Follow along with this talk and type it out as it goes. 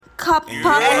Cultpop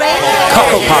Radio.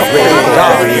 Cultpop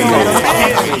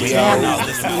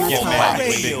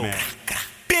Radio.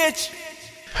 Bitch.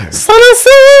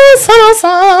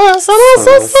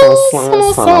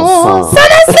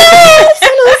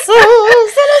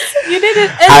 You did it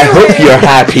anyway. I hope you're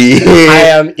happy. I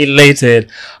am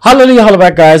elated. Hallelujah, hello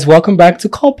back, guys. Welcome back to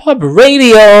cultpop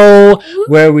Radio,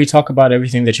 where we talk about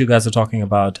everything that you guys are talking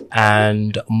about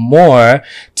and more.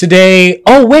 Today,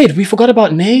 oh wait, we forgot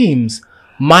about names.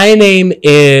 My name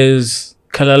is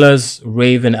Kelela's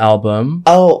Raven album.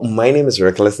 Oh, my name is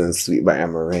Reckless and Sweet by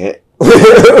Amaraae.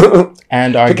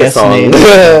 And our Pick a guest song. name.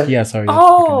 Yeah, sorry.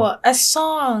 Oh, a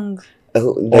song. That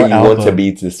Or you want album. to be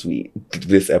this week,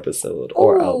 this episode,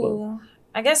 or Ooh. album.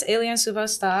 I guess Alien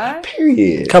Superstar.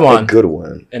 Period. Come on. A good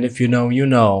one. And if you know, you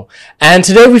know. And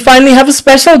today we finally have a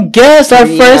special guest, our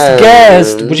first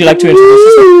guest. Would you like to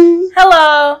introduce yourself?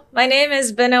 Hello, my name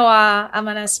is Benoit. I'm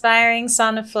an aspiring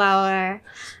sunflower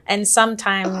and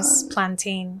sometimes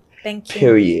plantain. Thank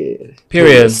you.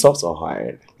 Period. Soft or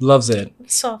hard? Loves it.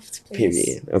 Soft, please.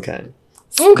 Period. Okay.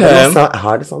 Okay. Does it sound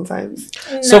hard sometimes?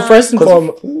 So No. first and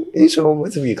foremost, You know,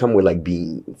 what if you come with like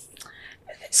beans?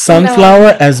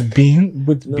 sunflower as bean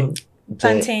with No. bean.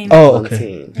 Plantain. Oh,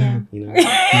 okay. Plantain, Yeah. You know?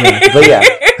 But yeah.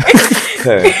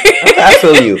 Okay. I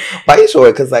feel you. But are you sure?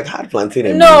 Because like hard plantain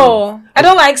and No, I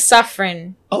don't like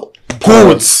saffron. Oh.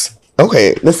 Boots.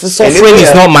 Okay. This is Suffering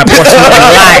is not my portion of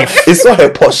life. It's not a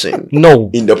portion. No.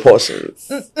 In the portions.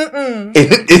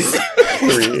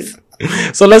 It's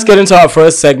So let's get into our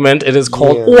first segment. It is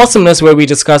called Yeah. Awesomeness, where we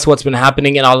discuss what's been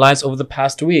happening in our lives over the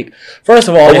past week. First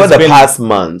of all, over it's the been, past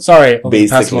month. Sorry, over the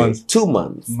Basically. past month. 2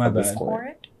 months. My at this bad. point.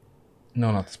 Porridge?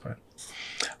 No, not this part.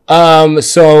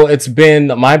 So it's been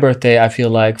my birthday, I feel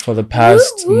like, for the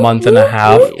past month and a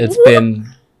half. It's been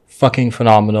fucking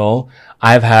phenomenal.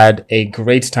 I've had a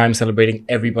great time celebrating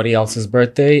everybody else's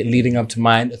birthday, leading up to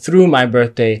mine, through my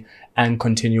birthday, and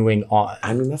continuing on.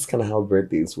 I mean, that's kind of how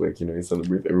birthdays work. You know, you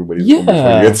celebrate everybody's Yeah.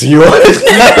 before you get to yours.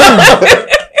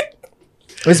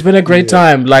 It's been a great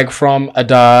time, like from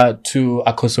Ada to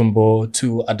Akosumbo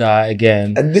to Ada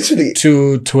again. And literally,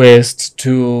 To twist,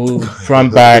 to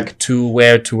front back, to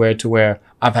where.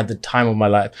 I've had the time of my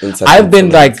life. Inside I've been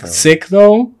outside like time. sick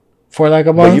though for like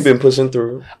a but month. you've been pushing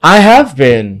through. I have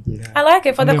been. I like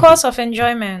it for the cause of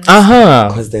enjoyment. Uh-huh.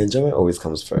 Because the enjoyment always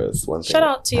comes first. One thing. Shout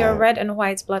out to your red and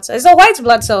white blood cells. It's the white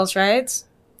blood cells, right?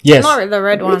 Yes. Not the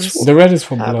red ones. The red is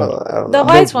for I blood. don't The know.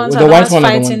 white ones the are the white ones one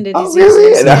are the fighting one- the Oh, diseases.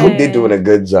 really? And I hope Yeah. they're doing a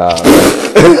good job.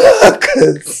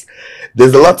 Because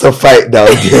there's a lot to fight down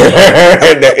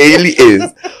there. There really is.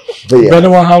 But yeah.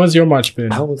 Benoit, how has your March been?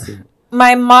 How was it?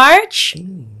 My March,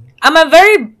 I'm a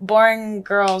very boring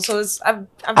girl, so I've I just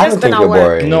don't been think at you're work.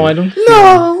 boring. No, I don't.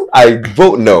 No. I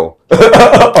vote no. I've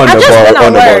just been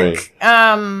on the at boring.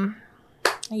 work.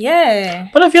 Yeah.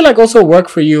 But I feel like also work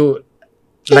for you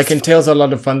like entails a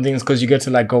lot of fun things because you get to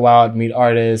like go out, meet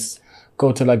artists,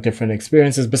 go to like different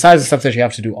experiences besides the stuff that you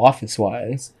have to do office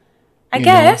wise. I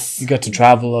guess. You get to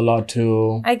travel a lot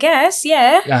too. I guess,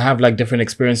 yeah. I have like different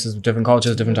experiences with different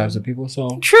cultures, different types of people.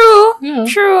 So True. Yeah.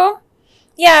 True.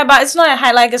 Yeah, but it's not a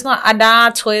high, like it's not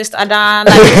Ada twist, Ada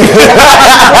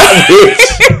like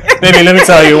baby, let me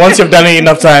tell you, once you've done it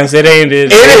enough times, it ain't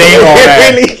all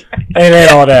that. It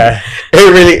ain't all that.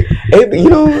 You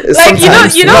know, it's like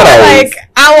sometimes you know not when, always. like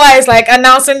Awa is like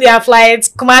announcing their flights,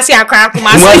 Kumasi Accra,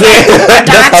 Kumasi That's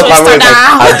how Ada twist,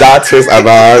 Ada. Ada twist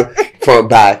about from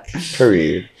back.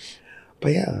 Period.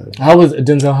 But yeah, How was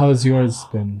Denzel? How has yours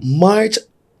been? March.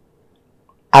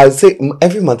 I would say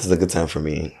every month is a good time for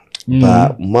me,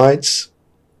 but March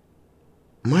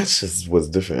was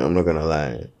different. I'm not gonna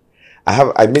lie.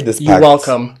 I made this. You're pact.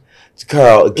 welcome.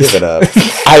 Carl, give it up.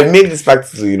 I made this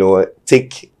pact to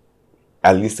take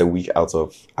at least a week out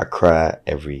of Accra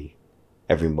every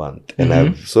month, and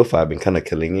I've so far been kind of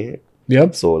killing it.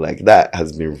 Yep. So like that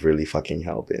has been really fucking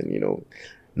helping.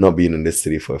 Not being in this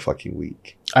city for a fucking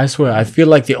week. I swear, I feel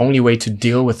like the only way to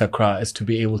deal with Accra is to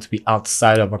be able to be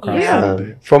outside of Accra.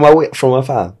 Yeah. From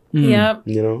afar. Yep.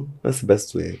 That's the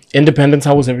best way. Independence.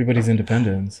 How was everybody's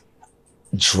independence?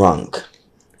 Drunk.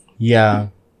 Yeah.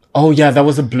 Oh yeah, that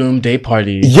was a Bloom Day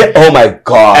party. Yeah. Oh my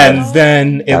god. And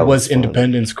then it That was was fun.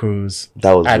 Independence Cruise.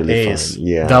 that was at really Ace. fun.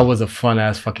 Yeah. That was a fun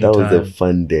ass fucking That was time. a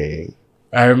fun day.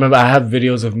 I remember I have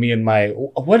videos of me and my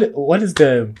what is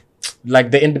the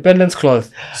like the independence cloth.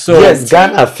 So Yes,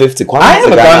 Ghana 50. Kwame I has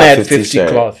have a Ghana at 50 shirt.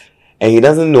 cloth. And he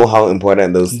doesn't know how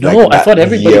important those No, I that thought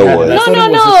everybody year had it. was. I No, thought no,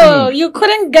 it was no. a thing. You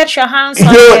couldn't get your hands on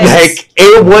Yo, it. like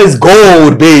it was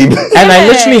gold, babe. And I Yeah.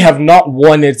 literally have not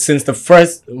worn it since not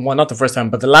the first time,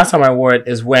 but the last time I wore it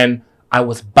is when I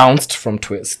was bounced from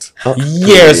Twist Oh,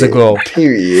 years ago.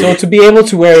 Period. So to be able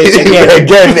to wear it again and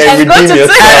go redeem to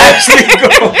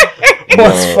yourself.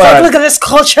 was Like, fun. look at this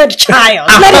cultured child.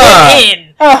 Let him in.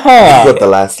 You Uh-huh. got the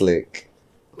last lick.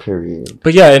 Period.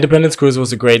 But yeah, Independence Cruise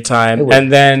was a great time.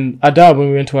 And then Ada, when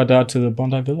we went to Ada to the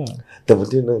Bondi Villa. They were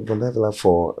doing a Bonavilla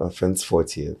for a friend's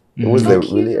 40th. It was a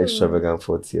really extravagant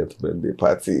 40th birthday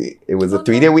party. It was a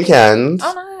 3-day weekend.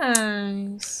 Oh,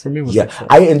 nice. For me, it was Yeah, like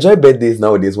I enjoy birthdays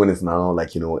nowadays when it's now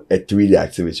like, you know, a 3-day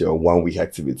activity or 1-week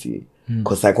activity.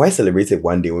 Because like, why celebrate it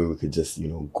one day when we could just, you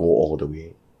know, go all the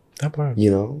way? that part. You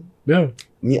know? Yeah.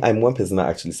 Me, I'm one person that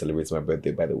actually celebrates my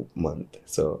birthday by the month.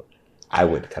 So I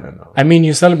would kind of know. I mean,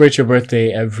 you celebrate your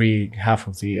birthday every half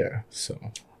of the year, so.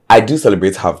 I do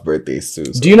celebrate half birthdays too.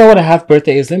 So. Do you know what a half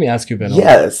birthday is? Let me ask you, Ben.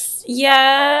 Yes.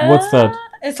 Yeah. What's that?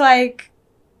 It's like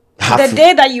Half- the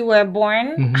day that you were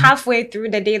born, halfway through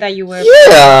the day that you were born.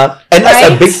 Yeah. And that's a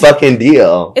Right? big fucking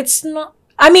deal. It's not.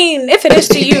 I mean, if it is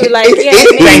to you, like, It yeah, it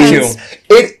Thank makes you. sense.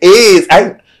 It is.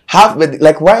 I have,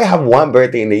 like, why have one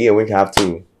birthday in the year when we can have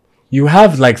two? You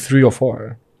have like 3 or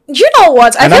 4. You know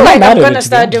what? I And feel I'm not like mad I'm at gonna it, to be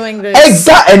start honest. doing this.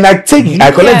 Exactly. And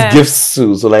I collect Yeah. gifts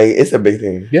too. So, like, it's a big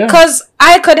thing. Yeah. Because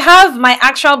I could have my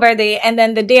actual birthday and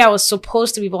then the day I was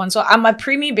supposed to be born. So I'm a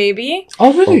preemie baby.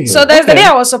 Oh, really? So there's the Okay. day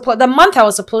I was supposed, the month I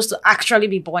was supposed to actually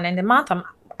be born, and the month I'm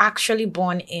actually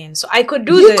born in. So I could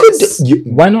do You this. could.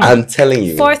 Why not? I'm telling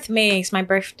you. 4th May is my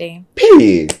birthday.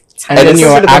 Period. And And then it's your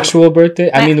something about- actual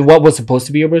birthday? I mean, what was supposed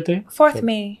to be your birthday? 4th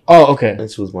May. Oh, okay. And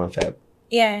she was 1 Feb.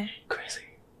 Yeah. Crazy.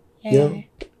 Yeah.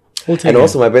 We'll take And it.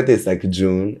 also, my birthday is like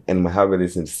June, and my half birthday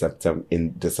is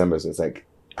in December. So it's like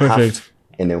Perfect. half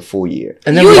and then full year.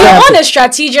 And then You're we have on to- a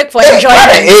strategic for It enjoyment.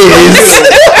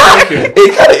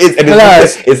 It kind of is. And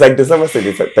Plus- it's like December 2nd,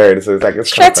 it's like 3rd. So it's like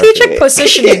it's kinda Strategic perfect.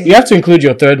 positioning. you have to include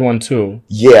your third one too.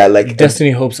 Yeah, like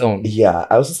Destiny Hope's own. Yeah,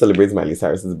 I also celebrate my Lisa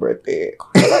Harris's birthday.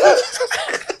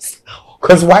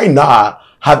 Because why not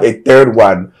have a third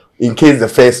one in case the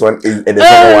first one is and the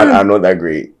second one are not that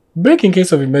great? Break in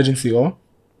case of emergency, or?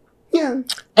 Yeah.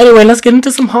 Anyway, let's get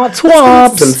into some hot Some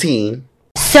swaps. tea.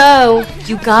 So,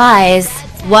 you guys,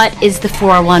 what is the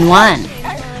 411?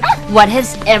 What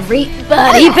has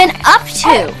everybody been up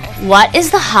to? What is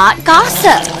the hot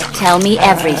gossip? Tell me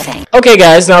everything. Okay,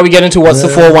 guys, now we get into What's the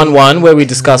 411, where we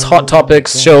discuss hot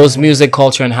topics, shows, music,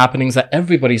 culture, and happenings that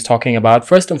everybody's talking about.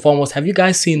 First and foremost, have you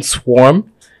guys seen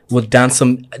Swarm with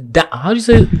Damson? How do you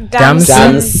say it?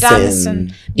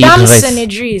 Damson. Damson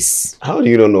Idris. How do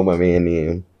you don't know my man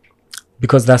name?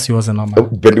 Because that's yours and not mine.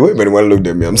 But the way anyone looked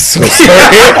at me, I'm so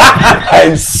sorry.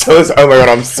 I'm so sorry. Oh my god,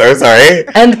 I'm so sorry.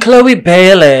 And Chloe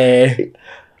Bailey.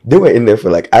 They were in there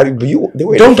for like they were. Don't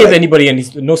in there give for like, anybody any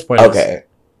no spoilers. Okay.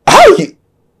 How you?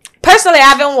 Personally, I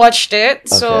haven't watched it,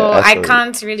 so that's I fine.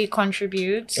 can't really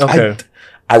contribute. Okay.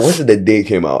 I watched it the day it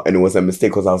came out, and it was a mistake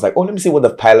because I was like, "Oh, let me see what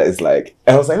the pilot is like,"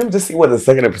 and I was like, "Let me just see what the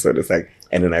second episode is like,"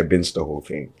 and then I binged the whole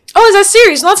thing. Oh, it's a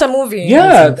series, not a movie.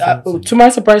 Yeah, to my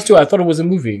surprise too, I thought it was a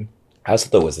movie. I also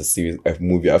thought it was a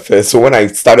movie at first. So when I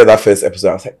started that first episode,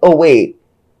 I was like, "Oh wait,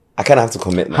 I kind of have to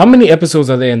commit now." How many episodes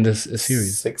are there in this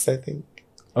series? 6, I think.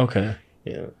 Okay.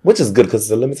 Yeah, which is good because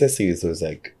it's a limited series, so it's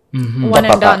like, One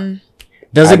and done.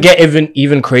 Does it get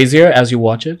even crazier as you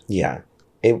watch it? yeah,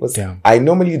 it was. Damn. I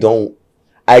normally don't.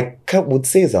 Would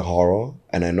say it's a horror,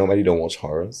 and I normally don't watch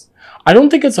horrors. I don't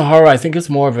think it's a horror. I think it's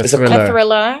more of a It's a thriller. A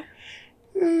thriller.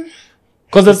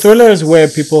 Because the thriller is where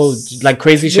people like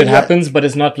crazy shit Yeah. happens, but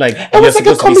it's not like It you're was like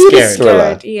a supposed to be comedic scared.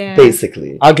 thriller, Yeah.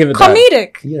 basically. I'll give it that.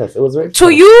 Comedic. Yes, it was very To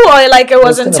funny. you, or like it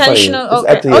was kinda intentional? funny.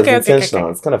 Okay. Actually, Okay, it's okay, intentional.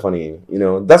 okay. It's kind of funny. You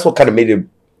know, that's what kind of made it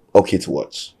okay to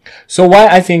watch. So why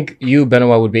I think you,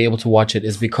 Benoit, would be able to watch it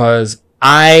is because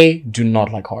I do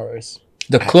not like horrors.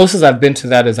 The closest I've been to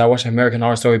that is I watched American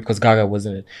Horror Story because Gaga was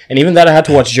in it. And even that I had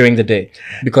to watch during the day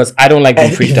because I don't like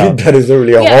being freaked out. That is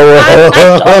really a Yeah, horror. I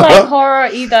don't like horror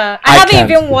either. I haven't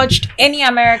can't. even watched any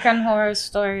American Horror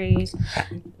Stories.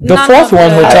 The None fourth of one,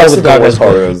 them. I Hotel also with don't Gaga watch is good.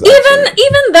 horrors.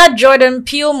 Even that Jordan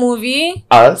Peele movie.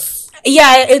 Us.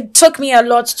 Yeah, it took me a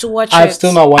lot to watch I've it.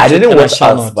 still not watched I it. didn't and watch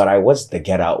shall Us, not. but I watched the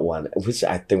Get Out one, which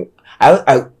I think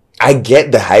I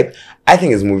get the hype. I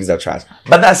think his movies are trash,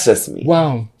 but that's just me.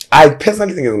 Wow. I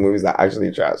personally think his movies are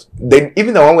actually trash.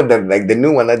 Even the one with the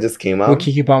new one that just came out. With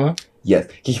Kiki Palmer? Yes,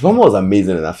 Kiki Palmer was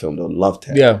amazing in that film. Though, loved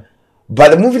her. Yeah.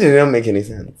 But the movie didn't make any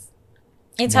sense.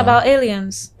 It's about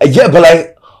aliens. Yeah, but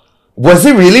like, was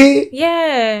it really?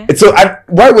 Yeah. So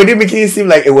why would it make it seem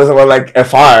like it was about like a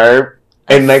farm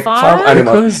and like farm farm?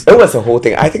 animals? It was a whole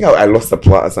thing. I think I lost the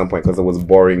plot at some point because it was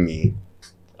boring me.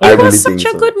 It was such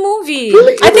a good movie.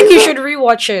 Really? I think you should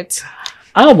rewatch it.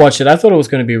 I'll watch it. I thought it was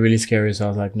going to be really scary, so I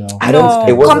was like, no. I don't. No,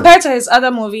 It wasn't. compared to his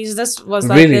other movies, this was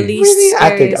like Really? the least Really,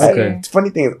 I think. scary. Funny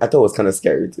thing is, I thought it was kind of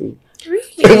scary too.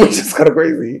 Really? Which is kind of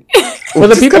crazy. For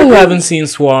the people who haven't seen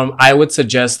Swarm, I would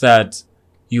suggest that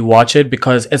you watch it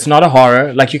because it's not a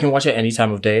horror. Like, you can watch it any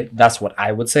time of day. That's what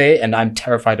I would say. And I'm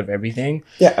terrified of everything.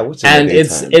 Yeah, I watched it. And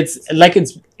it's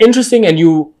interesting, and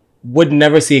you would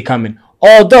never see it coming.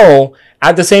 Although,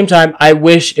 at the same time, I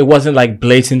wish it wasn't like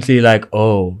blatantly like,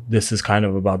 oh, this is kind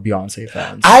of about Beyonce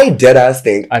fans. I dead ass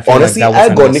think. I feel Honestly, like that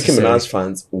was I got Nicki unnecessary. Minaj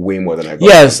fans way more than I got.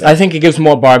 Yes, Beyonce. I think it gives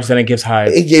more barbs than it gives hype.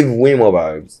 It gave way more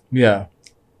vibes. Yeah.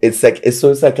 It's like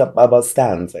about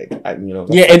stands, like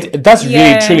Yeah, that's really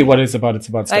Yeah. truly what it's about. It's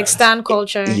about Like stars. stan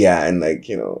culture. yeah, and like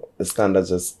the stand that's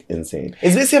just insane.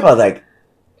 It's basically about like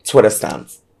Twitter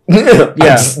stands. Yeah,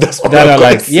 that's all that I'm are gonna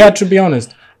like, say. yeah, to be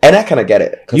honest. And I kind of get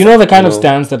it. 'Cause, You know the kind of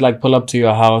stands that like pull up to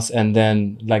your house and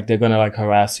then like they're gonna like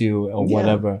harass you or yeah,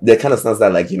 whatever. the kind of stands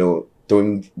that like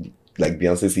throwing like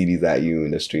Beyonce CDs at you in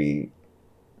the street.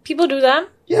 People do that.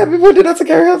 Yeah, people did that to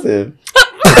Carrie Hilson.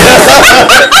 You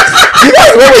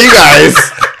guys, where were you guys?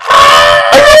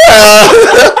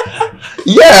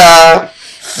 Yeah,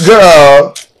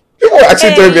 girl. People were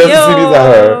actually throwing Beyonce CDs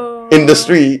at her in the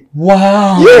street.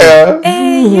 Wow. Yeah,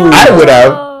 I would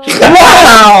have.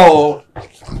 Wow.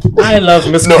 I love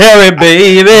Miss Carrie,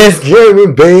 baby.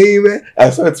 Carrie, baby. I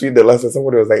saw a tweet the last time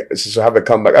somebody was like, she should have a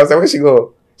comeback. I was like, where'd she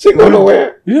go? She ain't go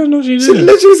nowhere. Yeah, no, she She did.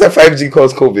 literally said 5G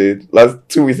caused COVID last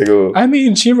 2 weeks ago. I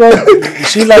mean, she wrote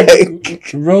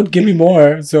Give Me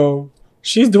More, so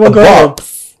she's doing good.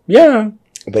 Box. Yeah.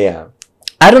 But yeah.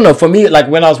 I don't know. For me, like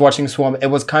when I was watching Swarm, it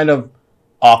was kind of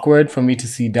awkward for me to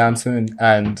see Damson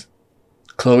and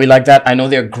Chloe like that. I know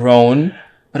they're grown,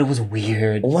 but it was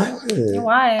weird. Why?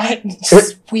 Why? It's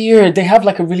just weird. They have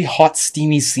like a really hot,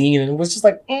 steamy scene, and it was just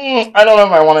like, I don't know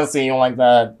if I want to see you like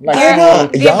that. Like,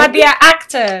 But they are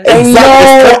actors. I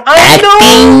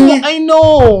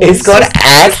know. It's called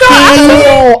acting.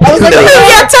 I was like,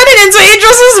 You're turning into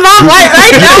Idris's mom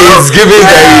right now. It's giving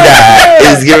very that.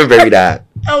 It's giving very that.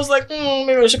 I was like,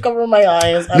 maybe I should cover my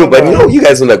eyes. I No, don't but know. you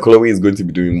guys know that Chloe is going to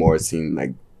be doing more scene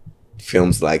like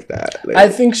films like that. Like, I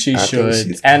think she I think should,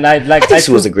 she's- and I think she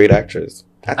was a great actress.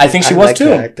 I think she was liked too.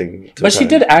 her acting. But she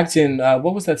did act in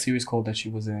what was that series called that she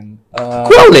was in?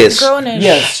 Grownish. Grownish.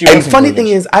 Yes, she And was in funny Grownish. thing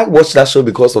is, I watched that show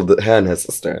because of her and her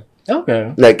sister.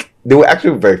 Okay. Like they were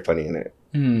actually very funny in it.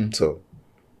 So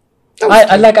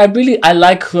I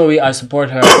like Chloe. I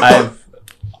support her.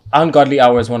 Ungodly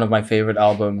Hour is one of my favorite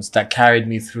albums that carried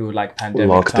me through like pandemic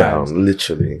lockdown, times.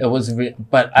 literally. It was,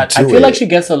 but I Do feel like it. she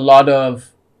gets a lot of,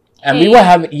 and we were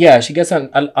having, she gets a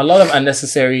lot of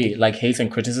unnecessary like hate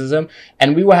and criticism.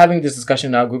 And we were having this discussion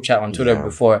in our group chat on Twitter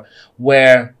before,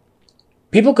 where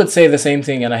people could say the same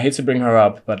thing, and I hate to bring her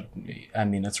up, but I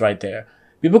mean it's right there.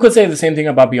 People could say the same thing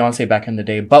about Beyonce back in the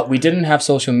day, but we didn't have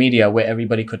social media where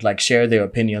everybody could like share their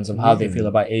opinions of how they feel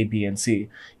about A, B, and C.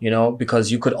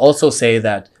 Because you could also say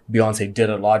that Beyonce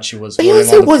did a lot. She was rolling on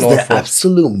Beyonce the was floor the for.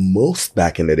 absolute most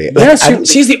back in the day. Yeah, Like,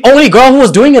 she's the only girl who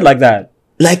was doing it like that.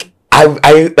 like I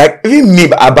like even me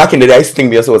back in the day. I used to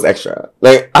think Beyonce was extra.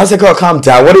 Like I was like, "Oh, calm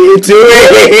down. What are you doing?"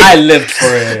 I lived for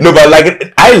it. No, but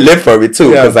like I lived for it too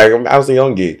because like I was a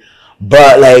young gay.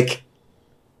 But like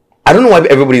I don't know why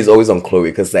everybody's always on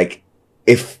Chloe because like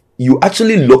if you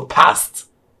actually look past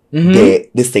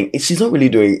this thing, she's not really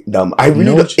doing that. I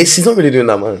really don't, she's not really doing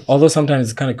that much. Although sometimes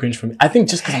it's kind of cringe for me. I think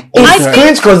just because I'm It's older.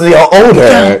 cringe because they are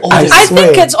older. I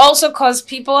think it's also because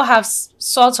people have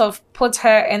sort of put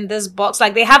her in this box.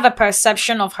 Like they have a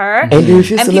perception of her, and they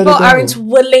refuse and to let people it go. aren't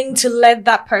willing to let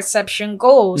that perception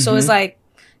go. So it's like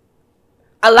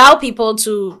allow people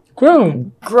to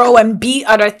grow and be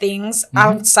other things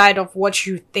outside of what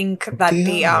you think that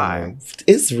they are.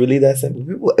 It's really that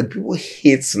simple. People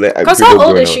hate to let. Because people how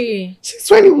old grow is up. she? She's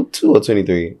 22 or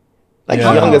 23. Like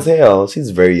young as hell. She's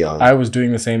very young. I was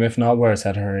doing the same, if not worse,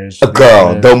 at her age. A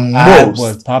girl, the I most.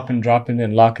 was popping, dropping,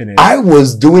 and locking it. I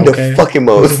was doing the fucking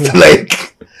most.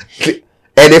 Like,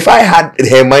 and if I had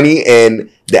her money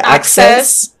and the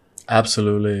access,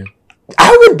 Absolutely.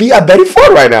 I would be at Betty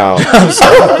Ford right now.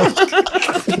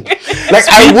 Like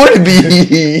I would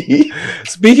be.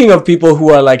 Speaking of people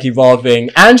who are like evolving,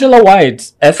 Angela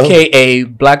White, FKA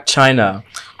Blac Chyna.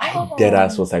 Dead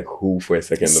ass was like who for a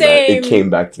second. Same. It came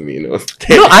back to me, No,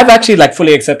 I've actually like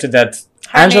fully accepted that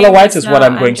Angela name White is is what now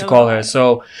I'm going to Angela call her. White.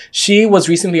 So she was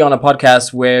recently on a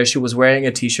podcast where she was wearing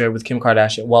a t-shirt with Kim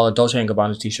Kardashian, a Dolce &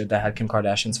 Gabbana t-shirt that had Kim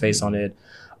Kardashian's face on it.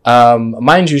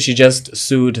 Mind you, she just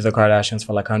sued the Kardashians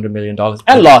for like $100 million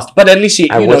and lost, but at least she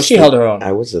held her own.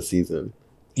 I watched the season.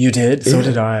 You did? So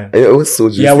did I. It was so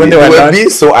juicy. Yeah, when they were being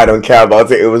so I don't care about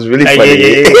it. It was really funny.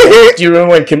 Do you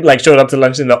remember when Kim showed up to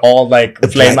lunch and they're all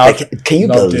flame out? Can you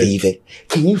believe it?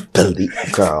 Can you believe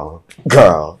it?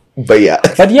 Girl. But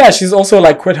yeah, she's also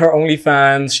quit her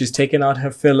OnlyFans. She's taken out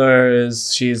her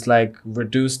fillers. She's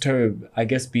reduced her, I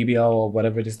guess, BBL or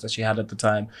whatever it is that she had at the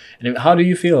time. And how do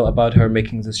you feel about her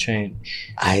making this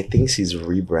change? I think she's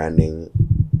rebranding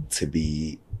to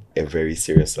be a very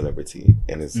serious celebrity,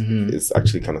 and it's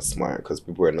actually kind of smart because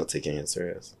people are not taking it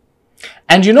serious.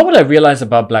 And you know what I realized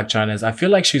about Blac Chyna is I feel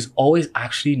like she's always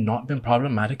actually not been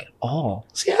problematic at all.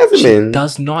 She hasn't been. She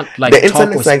does not the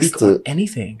talk or speak on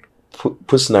anything.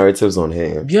 Push narratives on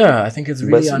her. Yeah, I think it's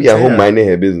really unfair. Yeah, home minding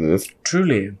her business.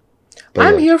 Truly. But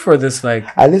I'm here for this I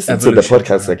listened to the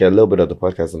podcast, a little bit of the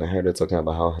podcast, and I heard her talking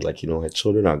about how her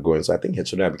children are growing. So I think her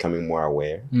children are becoming more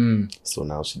aware. So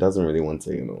now she doesn't really want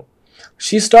to,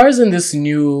 She stars in this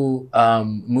new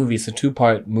movie. It's a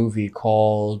 2-part movie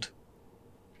called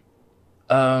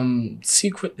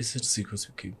Secret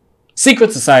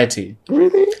Society.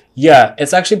 Really? Yeah,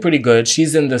 it's actually pretty good.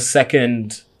 She's in the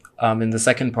second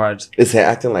part. Is her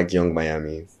acting like Young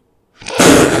Miami?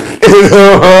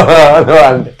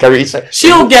 Carisha.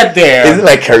 She'll get there. Is it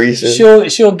like Carisha?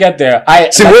 She'll get there.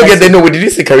 She will get there. No, did you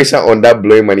see Carisha on that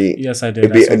Blowing Money? Yes, I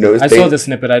did. I saw the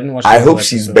snippet. I didn't watch. I hope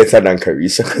she's better than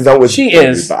Carisha because that was she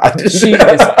is bad. She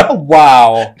is.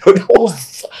 Wow.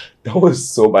 That was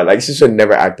so bad. She should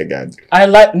never act again.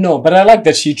 But I like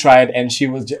that she tried and she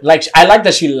was I like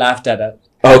that she laughed at it.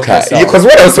 Okay, because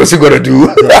what else was she gonna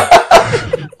do?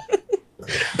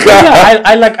 Yeah,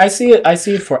 I see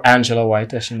it for Angela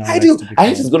White as she now. I do. I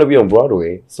think she's gonna be on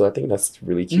Broadway, so I think that's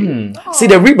really cute. See,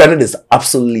 the rebranding is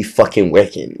absolutely fucking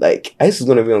working. I think she's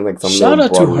gonna be on some. Shout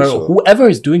out to her, show. Whoever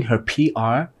is doing her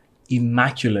PR,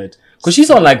 immaculate. Because she's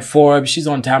on Forbes, she's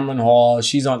on Tamron Hall,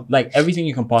 she's on everything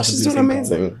you can possibly. She's doing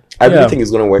amazing. I really think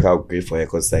it's gonna work out great for her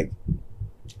because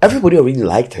everybody already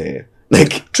liked her.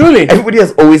 Truly, everybody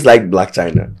has always liked Blac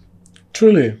Chyna.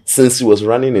 Truly, since she was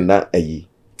running in that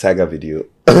Tiger video.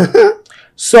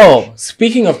 So,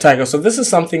 speaking of Tiger, so this is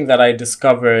something that I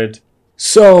discovered.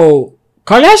 So,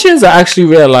 Kardashians are actually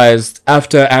realized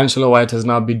after Angela White has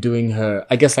now been doing her,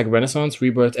 I guess Renaissance,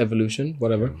 Rebirth, Evolution,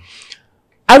 whatever.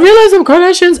 I realized them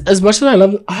Kardashians, as much as I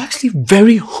love them, are actually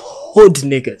very hood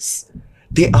niggas.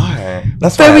 They are.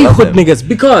 That's very hood niggas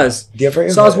because they're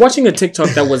very I was watching a TikTok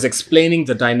that was explaining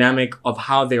the dynamic of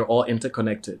how they're all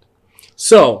interconnected.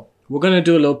 So, we're going to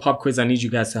do a little pop quiz. I need you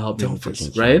guys to help me with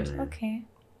this, right? Okay.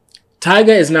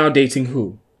 Tiger is now dating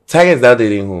who? Tiger is now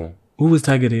dating who? Who was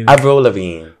Tiger dating? Avril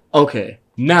Lavigne. Okay.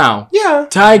 Now,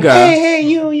 Tiger. Hey,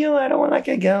 you, I don't want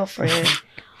a girlfriend.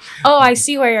 Oh, I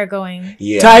see where you're going.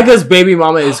 Yeah. Tiger's baby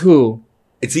mama is who?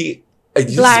 This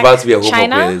is about to be a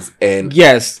homo quiz. And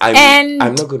yes.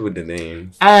 I'm not good with the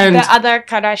names. And the other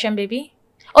Kardashian baby?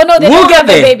 Oh, no, they don't have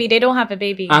a baby. They don't have a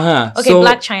baby. Okay, so,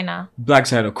 Blac Chyna. Blac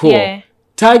Chyna, cool. Yeah.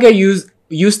 Tiger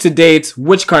used to date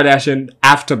which Kardashian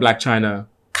after Blac Chyna?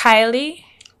 Kylie.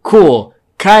 Cool.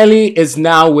 Kylie is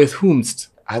now with whomst?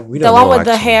 The one with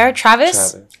the hair,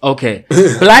 Travis? Okay.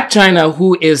 Blac Chyna,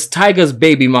 who is Tiger's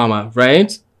baby mama,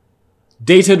 right?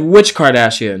 Dated which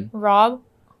Kardashian? Rob.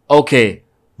 Okay.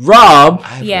 Rob.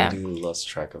 I really lost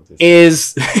track of this.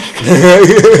 Is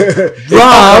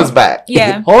Rob back?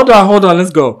 Yeah. Hold on. Let's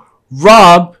go.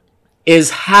 Rob is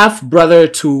half brother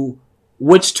to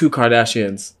which two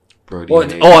Kardashians? Brody.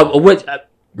 Which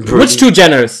two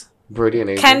Jenners? Brody and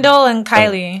Adrian. Kendall and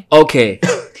Kylie. Okay.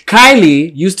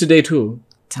 Kylie used to date who?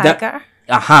 Tiger.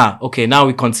 Okay, now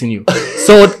we continue.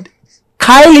 So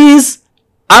Kylie's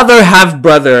other half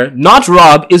brother, not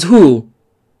Rob, is who?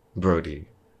 Brody.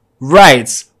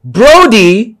 Right.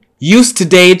 Brody used to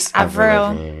date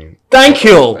Avril. Thank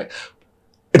you.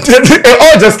 It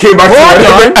all just came back to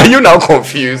me. Are you now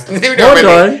confused? Hold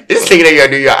on. This thing that you're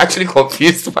doing, you're actually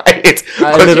confused by it.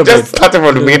 Because you just started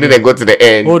from the beginning and go to the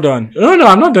end. Hold on. No,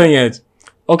 I'm not doing it.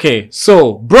 Okay,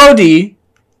 so Brody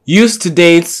used to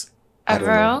date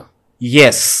Avril.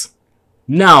 Yes.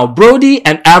 Now, Brody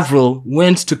and Avril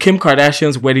went to Kim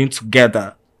Kardashian's wedding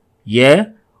together.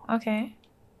 Yeah? Okay.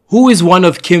 Who is one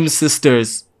of Kim's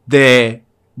sisters? The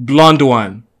blonde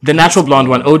one. The natural blonde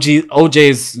one.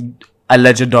 OJ's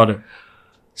alleged daughter.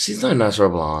 She's not a natural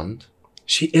blonde.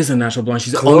 She is a natural blonde.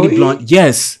 She's the only blonde.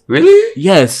 Yes. Really?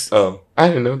 Yes. Oh, I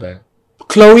didn't know that.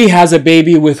 Chloe has a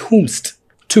baby with whomst.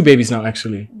 2 babies now,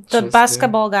 actually. The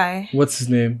basketball guy. What's his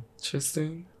name?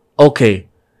 Tristan. Okay.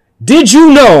 Did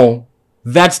you know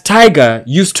that Tiger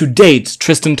used to date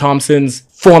Tristan Thompson's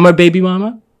former baby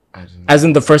mama? I didn't know. As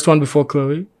in the first one before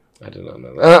Chloe? I did not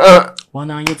know that. Well,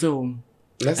 now you do.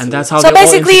 And that's how. So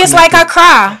basically, it's like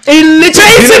Accra.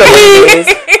 Literally,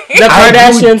 the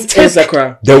Kardashians is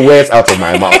Accra. The words out of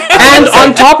my mouth. And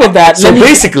on top of that, so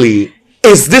basically,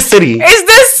 is this city? Is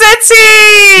this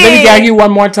city? Let me gag you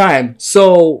one more time.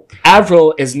 So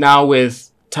Avril is now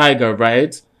with Tiger,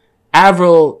 right?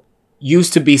 Avril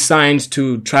used to be signed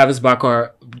to Travis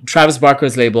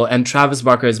Barker's label, and Travis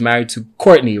Barker is married to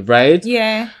Courtney, right?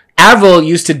 Yeah. Avril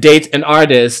used to date an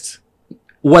artist,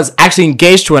 was actually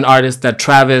engaged to an artist that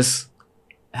Travis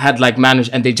had like managed,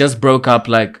 and they just broke up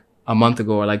like a month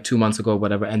ago or like 2 months ago or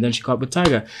whatever, and then she got with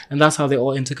Tiger, and that's how they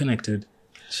all interconnected.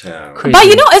 Crazy. But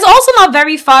you know, it's also not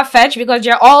very far-fetched because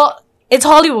it's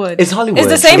Hollywood. It's Hollywood. It's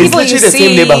the same people you see. It's literally the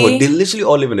same neighborhood. They literally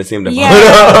all live in the same neighborhood.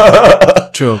 Yeah.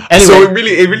 True. Anyway. So it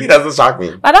really doesn't shock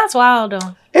me. But that's wild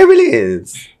though. It really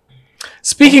is.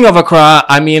 Speaking of Accra,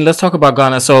 I mean, let's talk about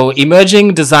Ghana. So,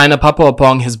 emerging designer Papa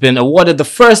Opong has been awarded the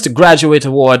first graduate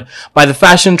award by the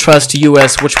Fashion Trust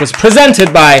US, which was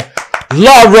presented by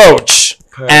Law Roach.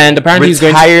 And apparently he's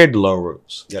going to... Retired Law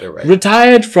Roach. Get it right.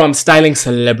 Retired from styling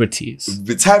celebrities.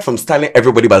 Retired from styling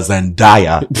everybody but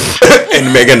Zendaya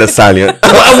and Megan Thee Stallion.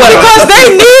 Because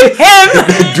they need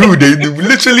him. Dude, they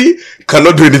literally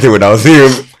cannot do anything without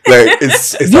him. Like,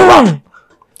 it's a wrap.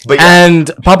 But yeah.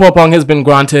 And Papa Opong has been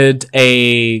granted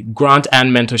a grant and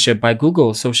mentorship by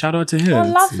Google. So shout out to him. Oh,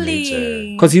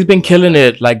 lovely. Because he's been killing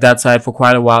it like that side for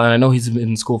quite a while. And I know he's been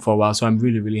in school for a while. So I'm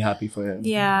really, really happy for him.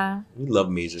 Yeah. We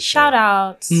love major shit. Shout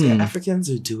outs. Yeah,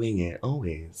 Africans are doing it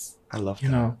always. I love that.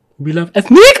 You know, we love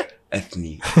ethnic.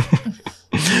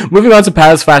 Moving on to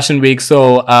Paris Fashion Week.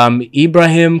 So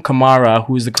Ibrahim Kamara,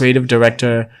 who is the creative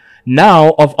director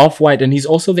now of Off-White, and he's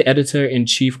also the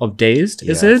editor-in-chief of Dazed,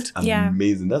 is it? Yeah.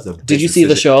 Amazing. That's a Did you see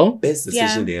the show? Best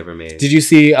decision they ever made. Did you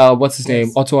see, what's his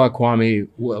name? Otto Akwame,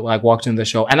 like, walked in the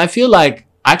show. And I feel like,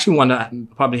 I actually want to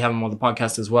probably have him on the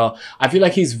podcast as well. I feel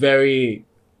like he's very,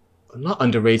 not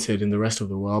underrated in the rest of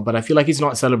the world, but I feel like he's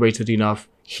not celebrated enough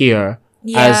here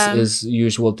as is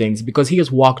usual things, because he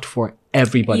has walked for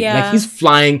everybody. Yeah. Like, he's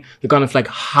flying the Ghana flag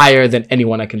higher than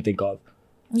anyone I can think of.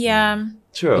 Yeah.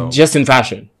 True. Just in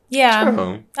fashion. Yeah.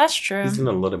 True. That's true. He's in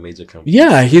a lot of major companies.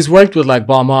 Yeah, he's worked with like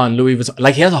Balmain and Louis Vuitton.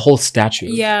 Like, he has a whole statue.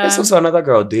 Yeah. There's also another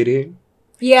girl, Dede.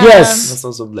 Yeah. Yes. That's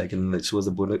also like, she was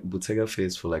a Bottega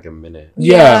face for like a minute.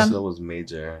 Yeah. So that was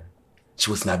major. She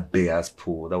was in that big ass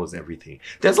pool. That was everything.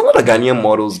 There's a lot of Ghanaian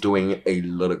models doing a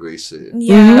lot of great shit.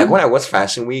 Yeah. Like when I watch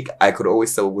Fashion Week, I could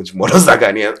always tell which models are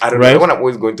Ghanaian. I don't know. When I'm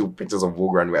always going through pictures of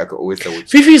Vogue Runway, I could always tell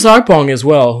which. Fifi Sarpong as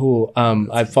well, who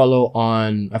I follow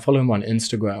him on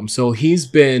Instagram. So he's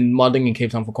been modeling in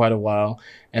Cape Town for quite a while,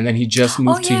 and then he just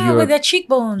moved to Europe. With the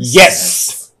cheekbones.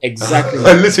 Yes, exactly.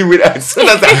 Literally, as soon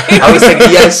as I was like,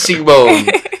 yes, cheekbone.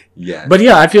 Yeah. But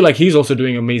yeah, I feel like he's also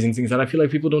doing amazing things that I feel like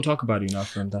people don't talk about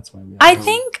enough, and that's why. I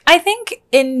think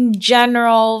in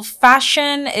general,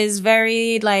 fashion is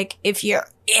very like, if you're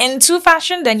into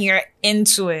fashion, then you're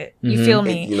into it. You feel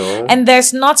me? You know? And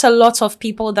there's not a lot of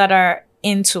people that are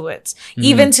into it,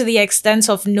 even to the extent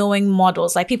of knowing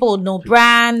models. Like, people would know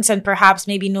brands and perhaps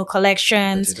maybe know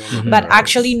collections, but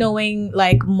actually knowing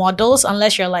like models,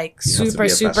 unless you're like super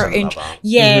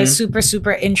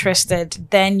interested,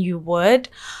 then you would.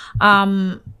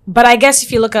 But I guess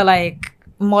if you look at like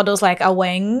models like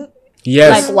Aweng,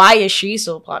 yes, like, why is she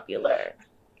so popular?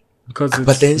 Because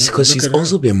she's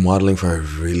also been modeling for a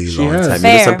really long time.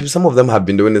 Fair. You know, some of them have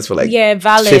been doing this for like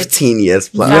valid. 15 years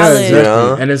plus. Valid. You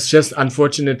know? And it's just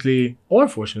unfortunately or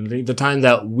fortunately, the time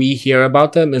that we hear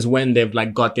about them is when they've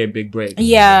like got their big break.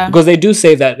 Yeah. Because they do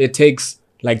say that it takes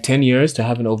like 10 years to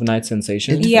have an overnight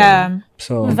sensation. Yeah.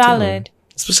 So valid.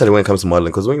 Especially when it comes to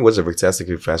modeling, because when you watch the Victoria's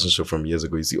Secret fashion show from years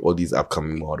ago, you see all these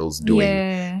upcoming models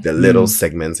doing the little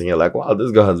segments, and you're like, wow, this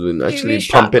girl has been actually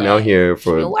pumping out here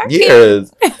for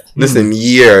years. Listen,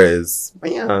 years.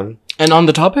 But yeah. And on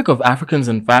the topic of Africans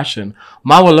in fashion,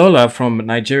 Mowalola from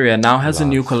Nigeria now has a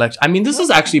new collection. I mean, this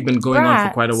has actually been going on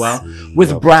for quite a while.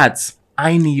 With Bratz,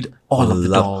 I need all of the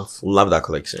dolls. Love that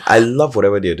collection. I love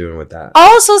whatever they're doing with that.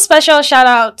 Also, special shout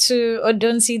out to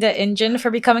Odunsi the Engine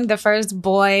for becoming the first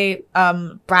boy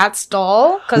Bratz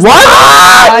doll. What? No way!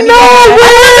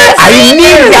 I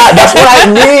need that. That's what I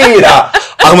need.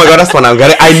 Oh my god, that's one I'm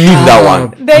getting. I need that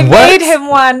one. They made him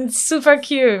one. Super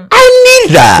cute. I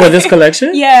need that. For this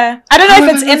collection? Yeah. I don't know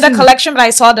if it's in the collection, but I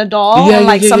saw the doll on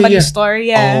like somebody's story.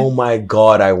 Yeah. Oh my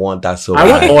god, I want that so I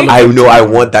bad. want all of I know, I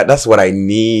want that. That's what I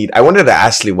need. I wanted the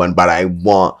Ashley one, but I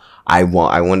want I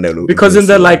want them to, because in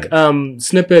the like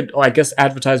snippet or I guess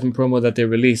advertisement promo that they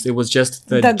released, it was just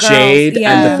the girls, Jade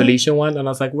and the Felicia one, and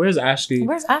I was like, "Where's Ashley?"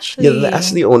 Where's Ashley? Yeah, the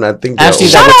Ashley owner. I think Ashley.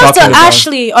 Shout out to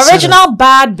Ashley, original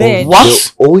bad bitch.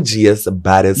 What? The OG's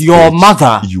baddest. Your bitch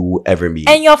mother you will ever meet,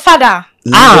 And your father.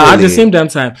 at the same damn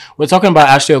time. We're talking about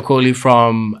Ashley Okoli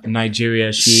from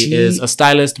Nigeria. She is a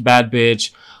stylist, bad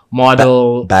bitch,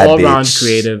 model, bad all bitch, round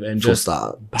creative, and just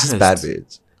bad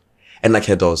bitch. And like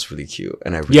her doll's really cute,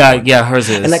 and I really hers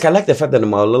is. And like I like the fact that the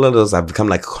Mowalola dolls have become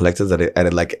like collectors at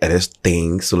this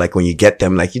thing. So like when you get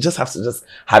them, like you just have to just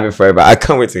have it forever. I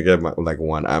can't wait to get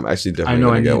one. I'm actually definitely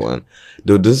gonna get one.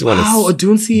 Dude, this one is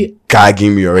Dunsi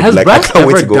gagging me already. Has Like Bratz I can't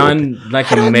wait ever to go. done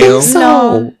like a I don't male? think so.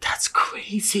 No. That's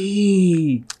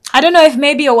crazy. I don't know if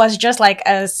maybe it was just like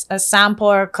a sample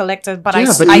or collected, but I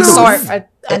no. saw it.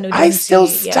 I still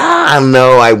stand.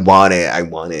 No, I want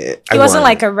it. It wasn't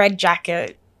like a red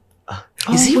jacket.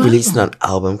 Is he releasing an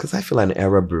album? Because I feel an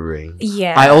era brewing.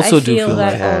 Yeah, I also do feel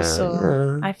that. like-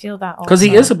 Also, I feel that also Because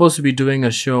he is supposed to be doing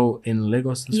a show in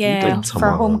Lagos this weekend.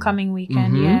 for homecoming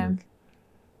weekend. Yeah.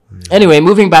 Anyway,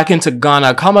 moving back into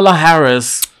Ghana, Kamala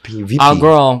Harris, VP. our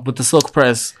girl with the silk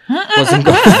press, was in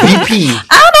VP.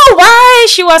 I don't know why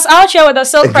she was out here with the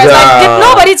silk press. Like, did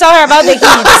nobody tell her about the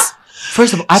heat?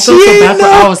 First of all, I felt so bad for her.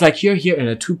 I was like, you're here in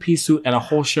a 2-piece suit and a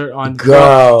whole shirt on.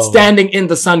 Girl. Standing in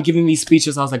the sun giving these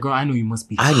speeches. I was like, girl, I know you must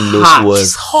be I know hot. she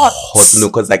was hot. No,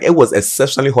 because like it was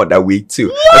exceptionally hot that week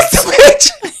too.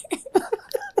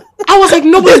 I was like,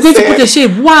 nobody's going to put the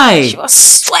shape. Why? She was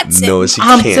sweating. No, she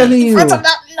I'm can't. telling you. In front of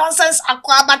that nonsense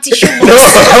aquaba tissue.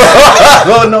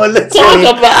 No, let's Talk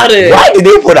about it. Why did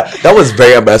they put that? That was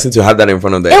very embarrassing to have that in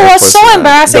front of the It was so enforcement.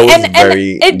 embarrassing, That was and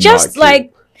very it just not cute.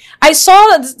 like I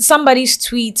saw somebody's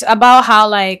tweet about how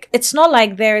like it's not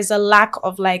like there is a lack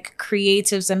of like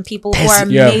creatives and people who are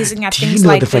amazing at Do you things know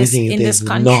like the funny this thing in is this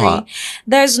country. not?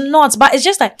 There's not, but it's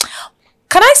just like,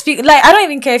 can I speak? Like I don't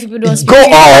even care if people don't speak. Go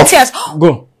off. Yes.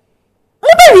 Go.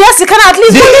 Yes, you can at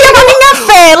least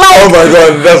fair. Like, Oh my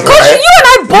god, that's because right. you and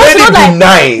I both know that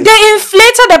nice. they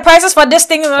inflated the prices for this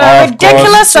thing in a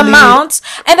ridiculous amount,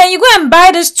 and then you go and buy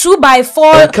this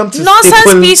 2x4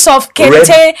 nonsense piece of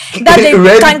kente that they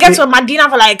can get from Medina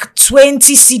for like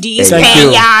 20 CDs per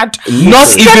yard. Not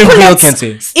even real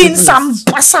kente. In some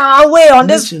bizarre way on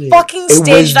this Literally. fucking It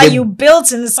stage was that the- you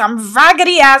built in some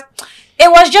raggedy ass. It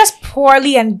was just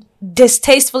poorly and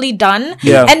distastefully done,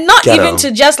 and not Ghetto. even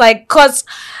to just like cause.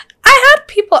 I had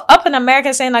people up in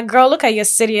America saying like, girl, look at your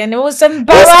city, and it was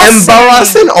embarrassing. It's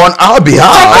embarrassing on our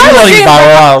behalf. I'm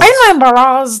not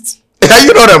embarrassed.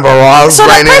 You're not embarrassed So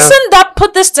right the person that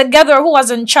put this together, who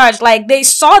was in charge, like they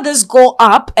saw this go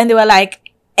up and they were like,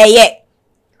 yeah.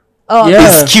 Oh,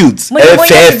 It's cute.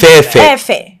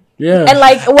 Fair. Yeah. And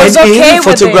like it was and okay with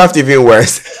photographed it. even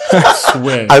worse. I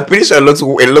swear. I'm pretty sure it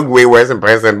looked way worse in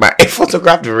person, but it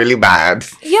photographed really bad.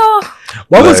 Yeah.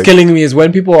 What was Like- killing me is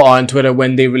when people are on Twitter,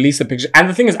 when they release a picture. And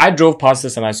the thing is, I drove past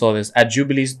this and I saw this at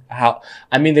Jubilee's house.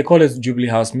 I mean, they call it Jubilee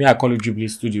House. Me, I call it Jubilee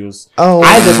Studios. Oh.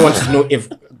 I just wanted to know if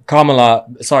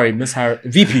Miss Harris,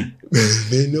 VP.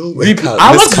 They know VP.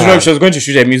 I wanted to know if she was going to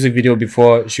shoot a music video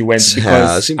before she went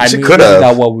because she I knew could have.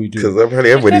 that's what we do. Because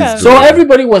apparently everybody's So doing it.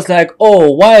 everybody was like,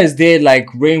 oh, why is there like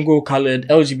rainbow colored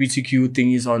LGBTQ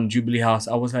thingies on Jubilee House?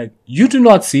 I was like, you do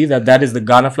not see that is the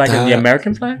Ghana flag and the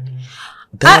American flag?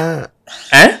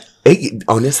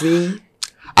 Honestly,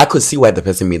 I could see why the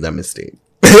person made that mistake.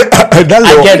 I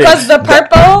get it. Because the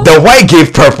purple. The white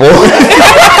gave purple.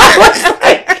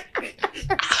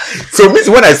 So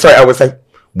when I saw it, I was like,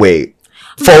 wait,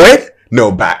 forward?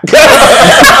 No, back.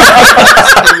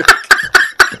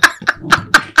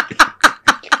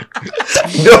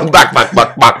 No, back.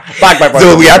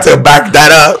 So we had to back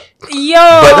that up. Yo.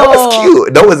 But that was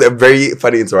cute. That was a very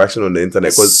funny interaction on the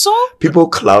internet because So people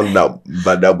clowned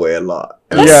that boy a lot.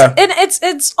 and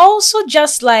it's also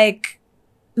just like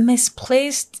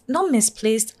not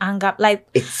misplaced anger. Like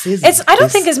I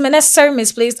don't think it's necessarily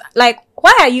misplaced. Like,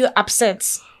 why are you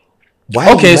upset?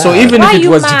 Why Okay, so even Why if are it you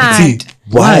was mad? GPT,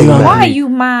 Why? Why are you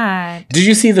mad? Did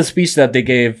you see the speech that they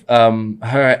gave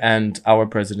her and our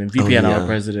president, VP and our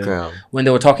president, girl. when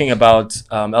they were talking about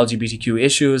LGBTQ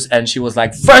issues, and she was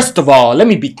like, first of all, let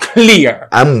me be clear.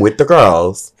 I'm with the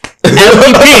girls.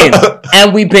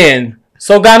 And we've been.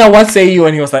 So Ghana, what say you?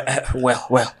 And he was like, well.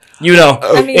 You know,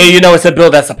 it's a bill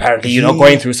that's apparently,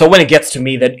 going through. So when it gets to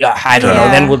me, that I don't know,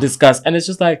 then we'll discuss. And it's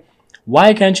just like,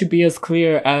 why can't you be as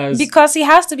clear as... Because he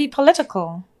has to be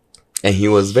political. And he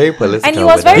was very political. And he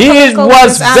was with very it. He political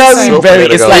was with his answer. very...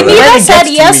 It's like, He when either it said gets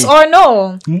to yes me- or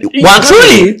no. Well,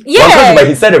 truly. Yeah. But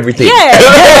he said everything.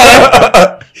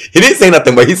 Yeah. He didn't say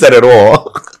nothing, but he said it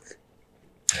all.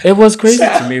 It was crazy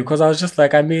to me because I was just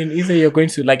like, I mean, either you're going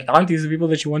to like, aren't these the people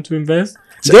that you want to invest?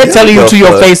 They're telling you to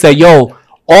your face that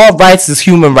all rights is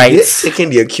human rights. They're taking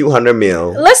their Q100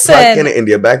 mil, listen, plucking it in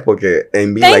their back pocket,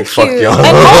 and be like, "Fuck y'all."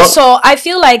 And also, I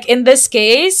feel like in this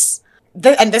case,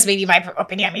 and this may be my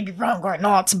opinion, I may be wrong or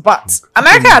not, but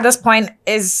America at this point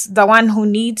is the one who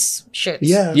needs shit.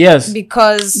 Yeah. Yes.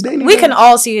 Because we can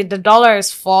all see the dollar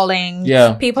is falling.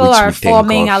 Yeah. People are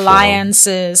forming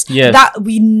alliances that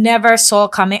we never saw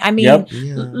coming. I mean,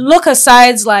 look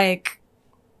aside like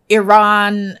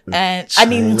Iran and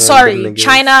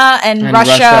China and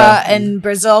Russia and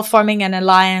Brazil forming an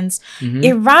alliance.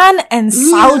 Iran and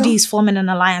Saudis forming an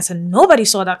alliance, and nobody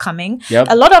saw that coming.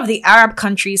 A lot of the Arab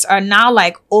countries are now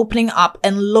like opening up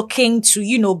and looking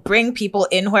to, bring people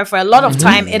in, where for a lot of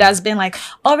time it has been like,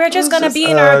 oh, we're just gonna be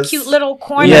in our cute little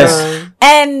corner.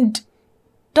 And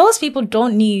those people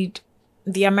don't need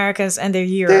the Americans and their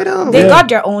Europe. They got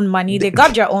their own money. They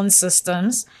got their own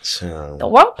systems. The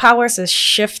world powers is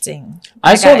shifting.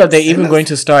 I saw that they're even going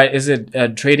to start,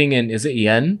 trading in, is it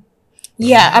yen?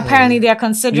 Yeah, apparently they are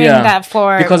considering that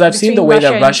for... Because I've seen the way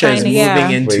that Russia is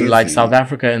moving into like South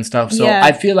Africa and stuff. So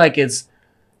I feel like it's...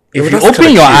 If you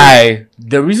open your eye,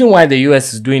 the reason why the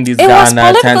US is doing these Ghana,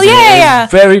 Tanzania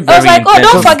is very, very I was like,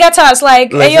 don't forget us.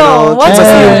 Like, hey, yo, what's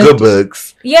your good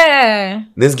books? Yeah.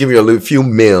 Let's give you a few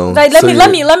mil. Like,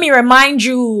 let me remind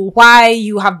you why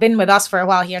you have been with us for a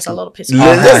while. Here's a little piece of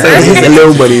here's a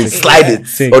little money. Slide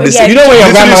it. You know when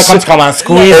your grandma comes to come and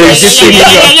squeeze This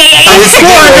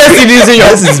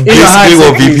is basically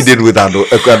what VP did with Ando.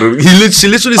 She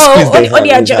literally squeezed them.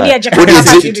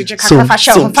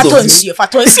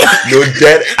 No,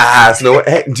 dead ass. No,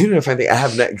 do you know if I think I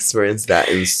have not experienced that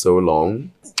in so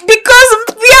long? Because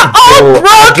we are all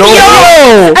broke,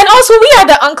 yo. And also, we are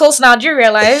the uncles now. Do you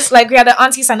realize? Like, we are the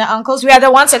aunties and the uncles. We are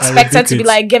the ones expected to be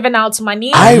like giving out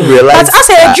money. I realized. But I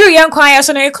said, Drew, young quiet,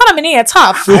 so the economy is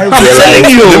tough. Let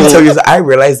me tell you, I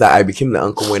realized that I became the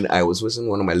uncle when I was wishing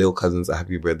one of my little cousins a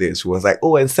happy birthday. She was like,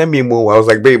 "Oh, and send me more." I was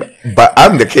like, "Babe, but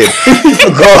I'm the kid."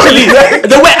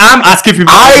 The way I'm asking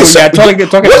people,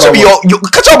 talking what should be you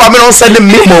catch up? I'm not sending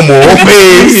me more,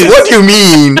 babes. What do you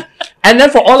mean? And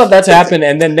then for all of that to happen,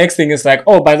 and then next thing is like,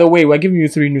 oh, by the way, we're giving you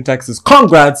 3 new taxes.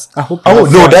 Congrats! I hope. Oh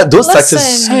no, those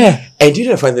taxes. And you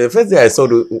know, the first thing I saw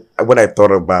when I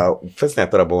thought about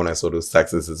when I saw those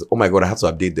taxes is, oh my god, I have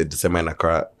to update the December and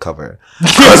Accra cover.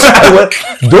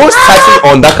 Those taxes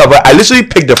on that cover, I literally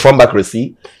picked the front back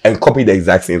receipt and copied the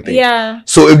exact same thing. Yeah.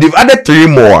 So if they've added 3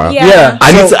 more,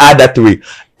 I need to add that 3.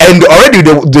 And already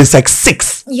there's like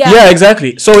 6. Yeah,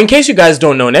 exactly. So in case you guys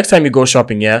don't know, next time you go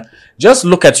shopping, just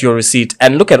look at your receipt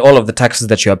and look at all of the taxes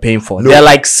that you are paying for. They're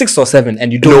like 6 or 7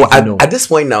 and you don't know. At this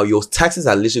point now, your taxes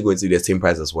are literally going to be the same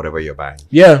price as whatever you're buying.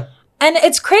 Yeah. And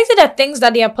it's crazy the things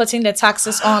that they are putting the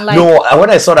taxes on. Like, no, when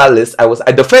I saw that list, I was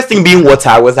the first thing being water.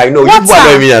 I was like, no, you people are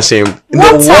not even ashamed. The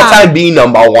water being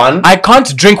number 1. I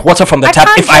can't drink water from the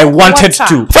tap if I wanted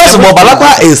to. First of all,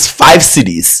 Balakwa is 5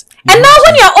 cities. And now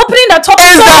when you're opening the top,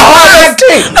 it's the hardest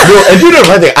thing. No, and you know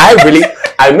one thing,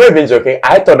 I'm not even joking.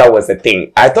 I thought that was a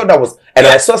thing. And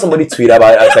I saw somebody tweet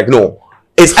about it. I was like, no,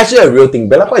 it's actually a real thing.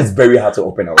 Belakwa is very hard to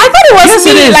open. I thought it was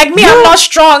me. Like me, I'm not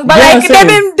strong, but like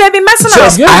they've been messing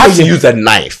up. I have to use a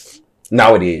knife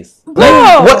nowadays. Bro,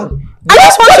 what? I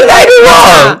just want to do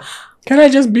wrong. Can I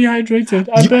just be hydrated?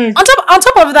 I beg. On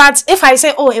top of that, if I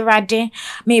say, oh, Irade,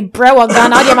 me bro or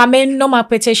Ghana, my main no my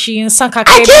petition, I can't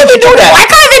even do that. I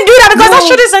can't even do that because that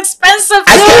shit is expensive.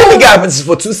 I can't even get it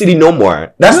for 2 cedi no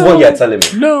more. That's what you're telling me.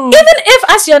 No. Even if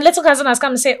as your little cousin has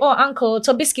come and say, oh, uncle,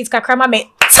 to biscuits kakrama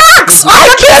me tax.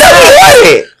 I can't afford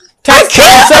it. I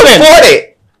can't afford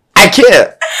it.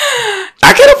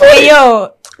 I can't afford it.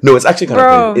 Yo. No, it's actually kind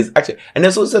of crazy. It's actually, and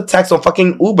there's also a tax on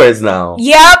fucking Ubers now.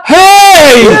 Yep.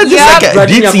 Hey! Like a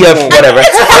DTF, whatever.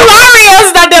 It's hilarious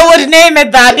that they would name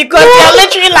it that because they're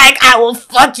literally like, I will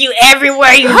fuck you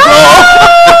everywhere you go.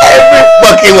 Every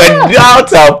fucking went down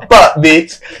to fuck,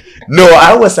 bitch. No,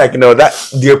 I was like, no, that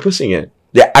they're pushing it.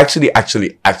 They're actually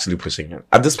pushing it.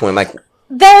 At this point, like,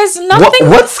 there's nothing.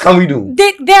 What can we do?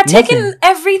 They're taking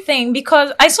everything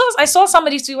because I saw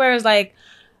somebody tweet where it's like,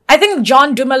 I think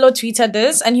John Dumelo tweeted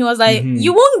this and he was like,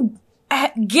 you won't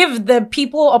give the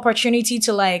people opportunity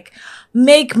to like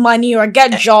make money or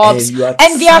get jobs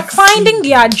and they are finding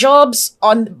their jobs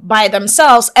by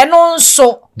themselves. And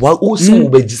also I've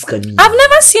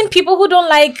never seen people who don't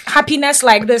like happiness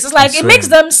like this. It's like it makes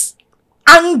them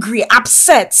angry,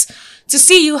 upset to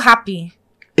see you happy.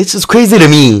 It's just crazy to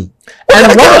me. And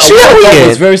what I thought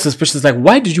was very suspicious, like,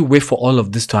 why did you wait for all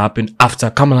of this to happen after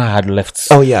Kamala had left?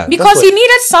 Oh yeah, because he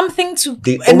needed something to.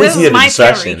 They always needed a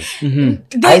distraction.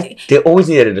 They always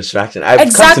needed a distraction.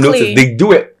 I've come to notice they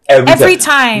do it every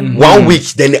time. 1 week,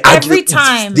 then they argue. Every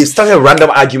time they start a random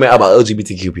argument about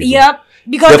LGBTQ people. Yep,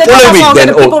 because the following week,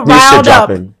 then people riled up.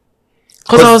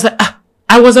 Because I was like,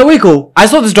 I was awake. I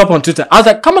saw this drop on Twitter. I was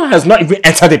like, Kamala has not even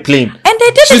entered the plane. And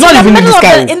they did She's it not in the even middle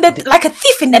in the of sky. like a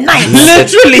thief in the night.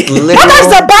 Literally. What does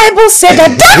the Bible say? The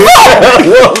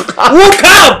devil woke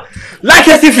up like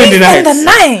a thief in the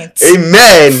night.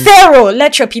 Amen. Pharaoh,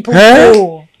 let your people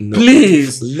go. No,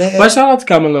 please. But shout out to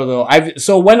Kamala though.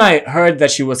 So when I heard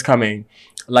that she was coming,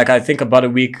 like I think about a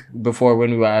week before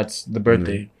when we were at the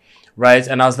birthday. Right,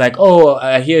 and I was like, "Oh,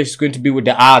 I hear she's going to be with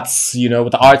the arts, with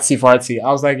the artsy.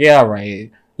 I was like, "Yeah, right.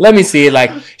 Let me see.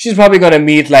 Like, she's probably gonna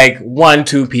meet like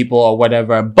 1-2 people or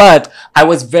whatever." But I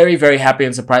was very, very happy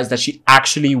and surprised that she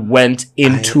actually went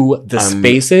into the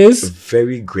spaces.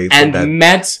 Very grateful and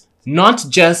met not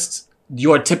just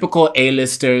your typical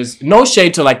A-listers. No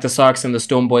shade to like the Sarks and the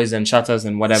Stone Boys and Shutters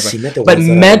and whatever, but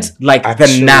met like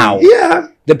the now. Yeah.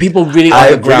 The people really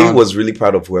on the ground. I was really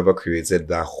proud of whoever created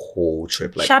that whole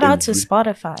trip. Like, shout out to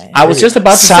Spotify. I was just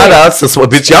about to shout out to Spotify.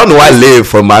 Bitch, y'all know I live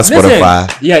for my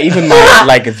Spotify. Yeah, even my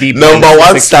like the number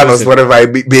one star on Spotify,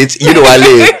 bitch. You know I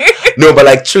live. No, but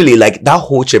like truly, like that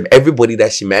whole trip, everybody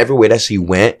that she met, everywhere that she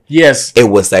went, yes, it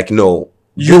was like no.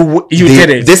 You did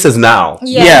it. This is now.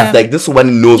 Yeah. Like this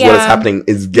one knows what is happening.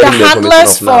 Is getting the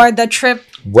handlers for the trip.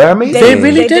 Were amazing. They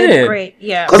really did it. Great.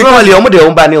 Yeah. Because normally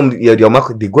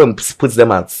they go and put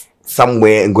them at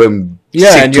somewhere and go and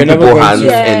shake two people's hands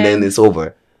and then it's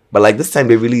over. But like this time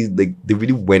they really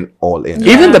went all in.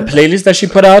 Even the playlist that she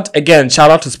put out, again,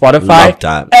 shout out to Spotify.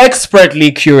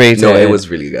 Expertly curated. No, it was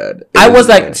really good. I was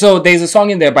like, so there's a song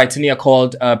in there by Tania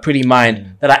called Pretty Mind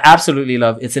that I absolutely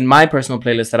love. It's in my personal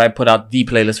playlist that I put out the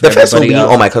playlist for the first everybody song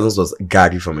else. All My Cousins was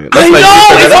Gaggy for me.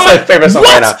 That's my favorite song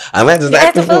right now. I'm at just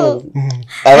like, no,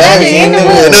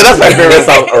 that's my favorite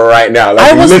song right now.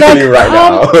 Like, I was literally like, right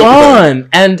now. Come on.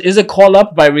 And is it Call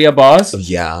Up by Rhea Boss?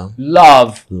 Yeah.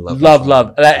 Love.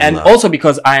 And also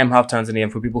because I am half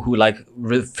Tanzanian, for people who like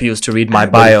refuse to read my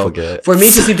bio. For me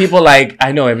to see people like,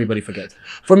 I know everybody forgets.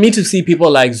 For me to see people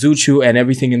like Zuchu and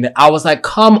everything in there, I was like,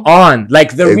 come on.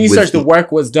 Like the research, the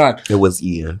work was done. It was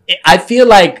Ian. I feel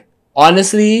like,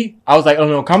 honestly, I was like, oh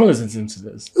no, Kamala's into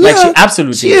this. Like she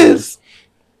absolutely is.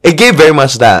 It gave very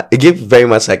much that. It gave very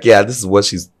much like, yeah, this is what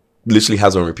she's literally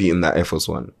has on repeat in that Air Force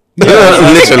One.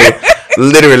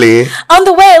 Literally. On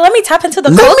the way, let me tap into the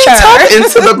culture.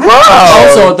 Into the crowd.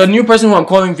 Also, the new person who I'm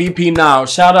calling VP now,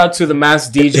 shout out to the mass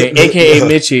DJ, aka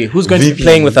Mysie, who's going to be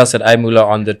playing with us at Imula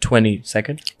on the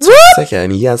 22nd.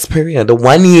 Second, yes, period. The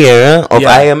 1 year of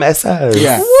IMSS.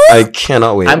 Yeah. I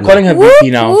cannot wait. I'm calling her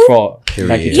VP now for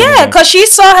yeah, because she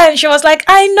saw her and she was like,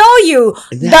 I know you.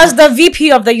 Does the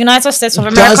VP of the United States of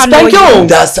America know you?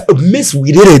 That's Miss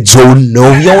We Did It, Joe.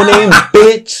 Know your name,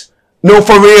 bitch. No,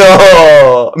 for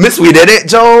real. Miss We Did It,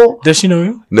 Joe. Does she know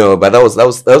you? No, but that was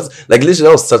like literally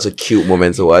that was such a cute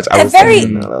moment to watch. A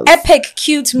very epic,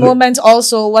 cute moment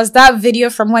also was that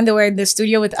video from when they were in the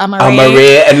studio with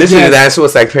Amaraae. And literally the answer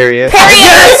was like, period. But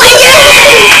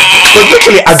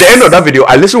literally at the end of that video,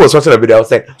 I literally was watching that video. I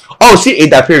was like, oh, she ate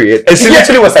that period. And she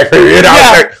literally was like, period. I was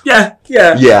like,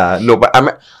 yeah. No, but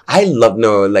I love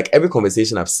like every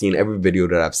conversation I've seen, every video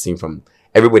that I've seen from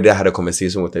everybody that had a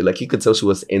conversation with her, like you could tell she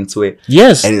was into it.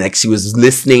 Yes. And like she was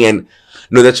listening, and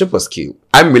no, the trip was cute.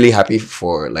 I'm really happy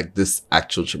for like this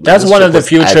actual trip. That's one of the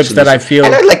few trips that I feel.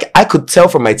 And I could tell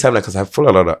from my timeline, because I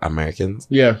follow a lot of Americans.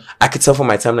 Yeah. I could tell from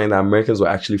my timeline that Americans were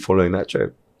actually following that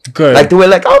trip. Good. Like they were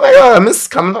like, oh my god, I miss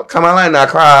Kamala in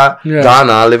Accra,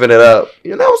 Ghana, living it up.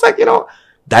 I was like,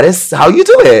 that is how you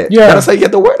do it. Yeah. That's how you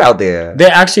get the word out there. They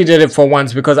actually did it for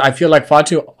once, because I feel like far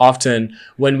too often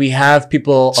when we have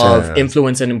people of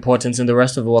influence and importance in the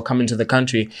rest of the world come into the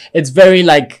country, it's very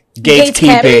like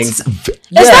gatekeeping. Is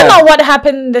that not what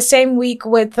happened the same week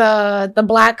with the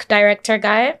black director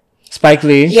guy? Spike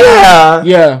Lee? Yeah,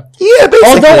 basically.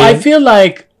 Although I feel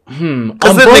like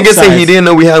because the nigga said he didn't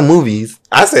know we had movies.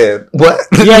 I said, what?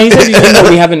 Yeah, he said he didn't know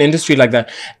we have an industry like that.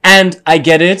 And I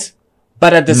get it.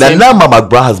 But at the same time, Nana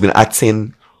McGrath has been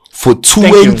acting for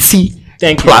 20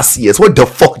 plus years. What the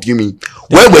fuck do you mean?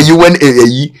 Where were you when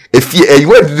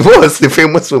what was the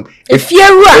famous film?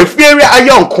 Ifeera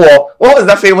Ayonko. What was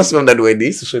that famous film that they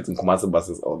used to show it in commercial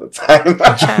buses all the time?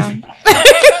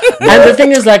 And the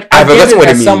thing is, like, I get it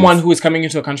as someone who is coming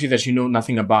into a country that you know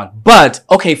nothing about. But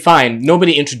okay, fine.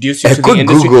 Nobody introduced you to the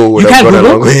industry. Google you can't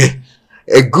Google.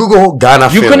 Google Ghana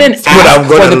You film. couldn't But ask I'm for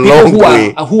going the a people long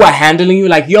way. who are handling you,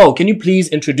 like, yo, can you please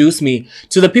introduce me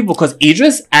to the people? Because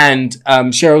Idris and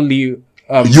Cheryl Lee...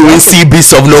 UNC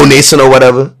Beast of No Nation or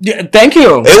whatever. Yeah, thank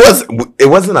you. It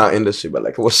wasn't our industry, but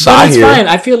like it was shot But it's here. fine.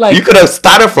 I feel like You could have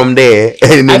started from there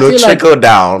and trickle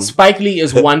down. Spike Lee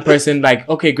is one person, like,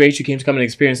 okay, great, you came to come and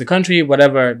experience the country,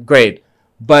 whatever, great.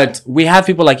 But we have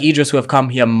people like Idris who have come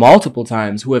here multiple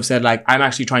times who have said, like, I'm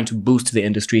actually trying to boost the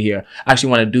industry here. I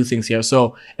actually want to do things here.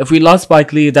 So if we lost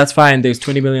Spike Lee, that's fine. There's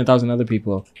 20 million thousand other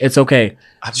people. It's okay.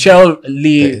 Cheryl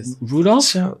Lee Rudolph?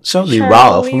 Cheryl Lee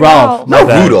Ralph. Ralph. Not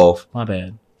Rudolph. My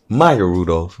bad. Maya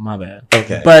Rudolph. My bad.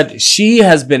 Okay. But she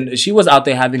was out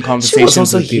there having conversations She was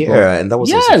also with people. here, and that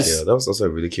was Yes. also cute. That was also a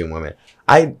really cute moment.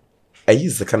 I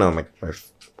used the kind of like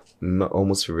my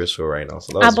almost favorite show right now.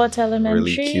 So that was Abbott Elementary.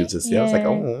 really cute to see. I was like,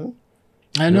 oh.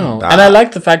 I know. And I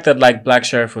like the fact that like Black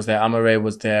Sheriff was there, Amaraae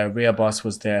was there, Rhea Boss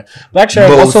was there. Black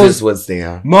Sheriff Moses was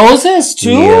there. Moses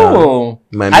too. Yeah.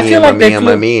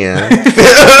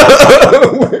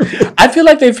 I feel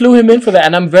like they flew him in for that,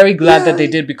 and I'm very glad that they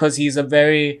did because he's a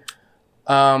very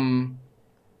artsy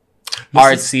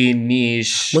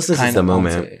niche. Moses kind is the of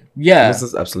moment. artsy. Yeah. This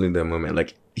is absolutely the moment.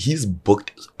 Like he's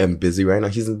booked and busy right now.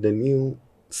 He's in the new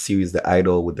series The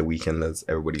Idol with The Weeknd that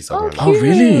everybody's talking about. Oh,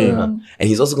 really? Yeah. And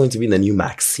he's also going to be in the new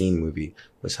Maxine movie,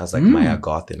 which has like Maya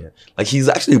Goth in it. Like he's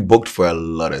actually booked for a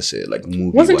lot of shit. Like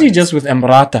movie. Wasn't he just with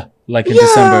Amaraae like in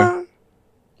December?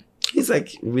 He's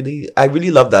like I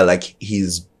really love that. Like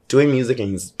he's doing music and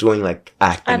he's doing like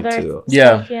acting too.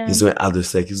 Yeah. He's doing other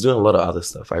stuff. He's doing a lot of other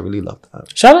stuff. I really love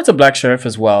that. Shout out to Black Sheriff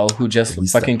as well, who just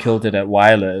fucking killed it at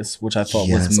Wireless, which I thought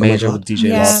was major with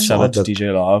DJ Love. Shout out to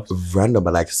DJ Love. Random,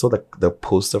 but like I saw the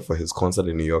poster for his concert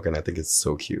in New York, and I think it's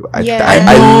so cute. I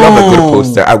love a good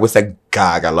poster. I was like,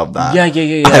 gag, I love that. Yeah.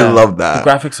 I love that. The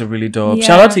graphics are really dope. Yeah.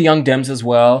 Shout out to Young Dems as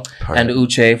well and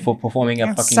Uche for performing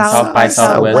at fucking South by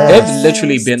Southwest. Southwest. They've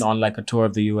literally been on like a tour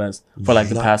of the US for like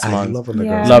the past month. Love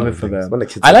it for them.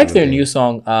 I like their new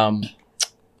song,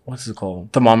 what's it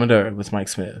called? Thermometer with Mike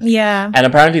Smith. Yeah. And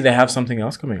apparently they have something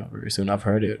else coming out very soon. I've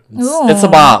heard it. It's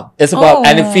about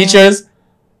and it features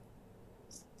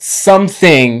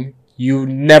something you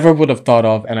never would have thought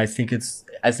of, and I think it's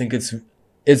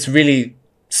really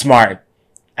smart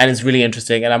and it's really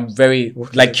interesting, and I'm very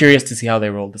like curious to see how they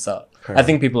roll this out. I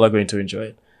think people are going to enjoy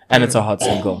it, and it's a hot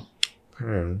single.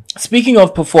 Speaking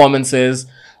of performances,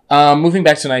 moving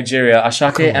back to Nigeria,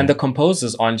 Ashake and the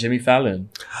Composers on Jimmy Fallon.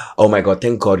 Oh my god,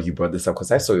 thank God you brought this up,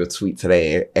 because I saw your tweet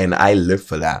today and I live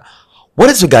for that. What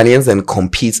is with Ghanaians and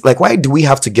compete? Like, why do we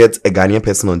have to get a Ghanaian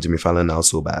person on Jimmy Fallon now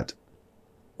so bad?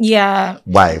 Yeah.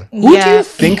 Why? Who do you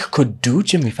think could do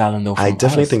Jimmy Fallon though? I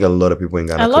definitely think a lot of people in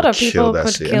Ghana could kill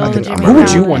that shit. Who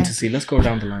would you want to see? Let's go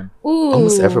down the line. Ooh,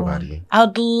 almost everybody. I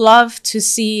would love to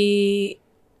see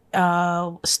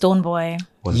Stonebwoy.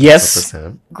 100%. Yes.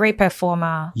 Great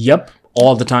performer. Yep.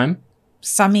 All the time.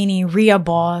 Samini, Rhea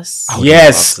Boss.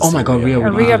 Yes. Oh my god,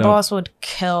 Rhea Boss would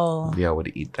kill. Rhea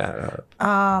would eat that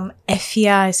up.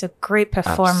 Efia is a great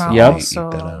performer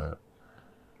also.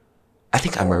 I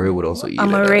think Amaraae would also eat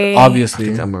Amaraae. it. Obviously.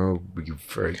 I think Amaraae would be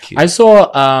very cute. I saw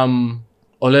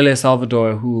Olele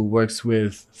Salvador, who works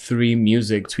with 3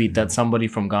 Music, tweet that somebody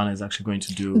from Ghana is actually going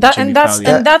to do that, and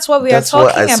that's what we are talking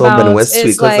about. That's what I saw Ben West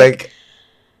tweet. Because like,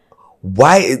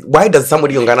 why does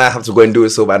somebody in Ghana have to go and do it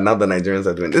so bad now the Nigerians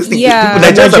are doing this? Yeah.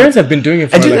 Nigerians have been doing it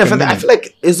for like a minute. I feel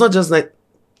like it's not just like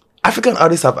African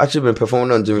artists have actually been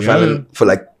performing on Jimmy Fallon for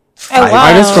like 5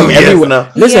 artists from everywhere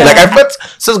now. Listen, like I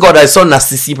saw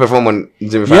Nasisi perform on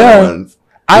Jimmy Fallon once.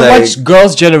 I watched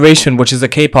Girls' Generation, which is a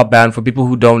K-pop band for people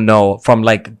who don't know, from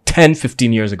like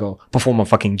 10-15 years ago, perform on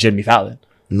fucking Jimmy Fallon.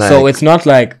 Nice. So it's not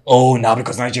like, oh, now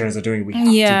because Nigerians are doing it, we have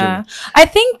to do it. I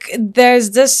think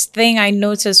there's this thing I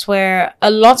noticed where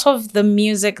a lot of the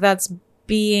music that's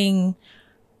being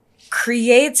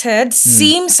created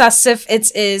seems as if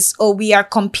it is, we are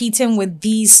competing with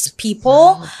these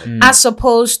people, as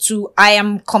opposed to I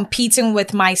am competing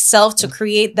with myself to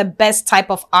create the best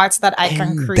type of art that I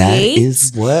can create. That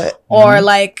is what? Or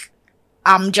like,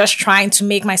 I'm just trying to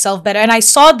make myself better. And I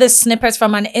saw this snippet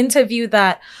from an interview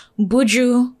that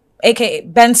Buju, aka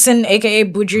Benson, aka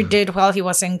Buju, did while he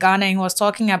was in Ghana, and he was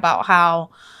talking about how,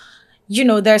 you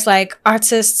know, there's like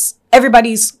artists,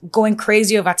 everybody's going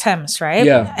crazy over Tems, right?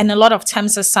 Yeah. And a lot of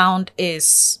Tems' sound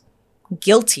is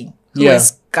Guilty, who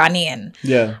is Ghanaian.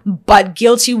 Yeah. But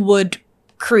Guilty would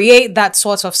create that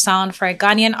sort of sound for a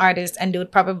Ghanaian artist, and they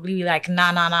would probably be like,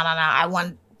 nah, I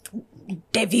want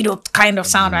Davido kind of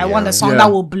sound, or I want a song that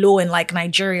will blow in like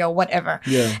Nigeria or whatever.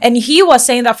 Yeah. And he was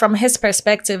saying that from his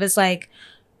perspective, it's like,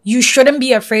 you shouldn't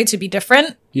be afraid to be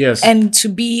different. Yes. And to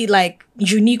be like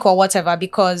unique or whatever,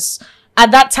 because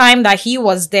at that time that he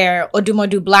was there,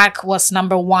 Odumodu Black was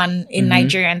number 1 in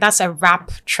Nigeria, and that's a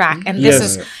rap track. And this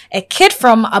is a kid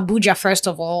from Abuja, first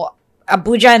of all.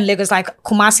 Abuja and Lagos, like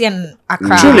Kumasi and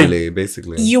Accra. Truly,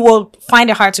 basically. You will find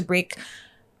it hard to break.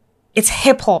 It's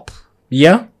hip-hop.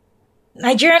 Yeah.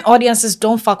 Nigerian audiences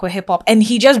don't fuck with hip-hop. And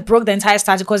he just broke the entire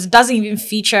status because it doesn't even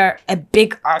feature a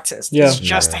big artist. It's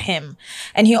just him.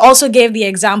 And he also gave the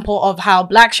example of how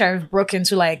Black Sheriff broke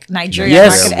into like Nigerian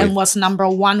market and was number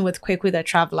 1 with Quick with a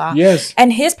Traveler. Yes.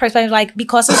 And his perspective, like,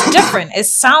 because it's different. It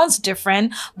sounds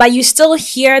different, but you still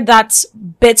hear that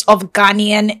bit of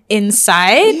Ghanaian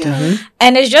inside.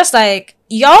 And it's just like,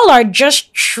 y'all are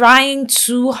just trying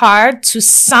too hard to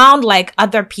sound like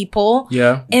other people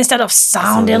instead of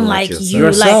sounding like you.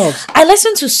 Like, I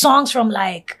listen to songs from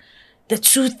like the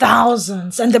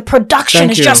 2000s and the production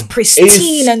is just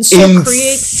pristine and so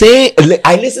creative. Like,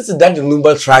 I listen to Dr.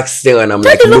 Lumba tracks still and I'm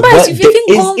like, I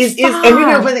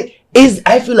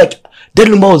feel like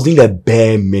Dr. Lumba was doing the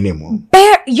bare minimum.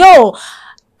 Yo,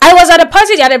 I was at a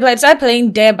party the other day, I started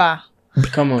playing Deba.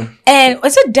 Come on. And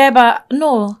was it Deba?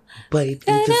 No. But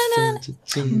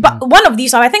one of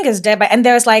these songs, I think it's Deba, and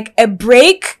there's like a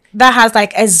break that has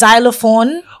like a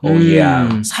xylophone. Oh yeah.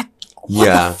 It's like, what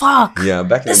the fuck? Yeah,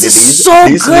 back in this the day, is so they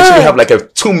used to literally good. have like a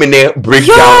 2-minute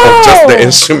breakdown of just the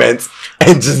instruments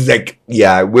and just like,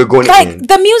 we're going like in.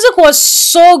 The music was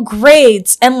so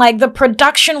great and like the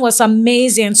production was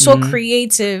amazing, so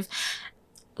creative.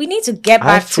 We need to get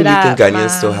back to that. I truly think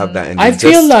Ghanaians still have that, and I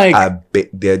feel like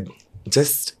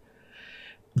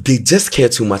they just care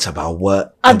too much about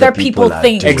what other people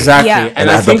think. Exactly. Yeah. And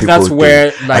I think that's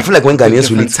where like, I feel like when Ghanaians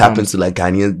really tap into like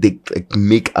Ghanaians, they like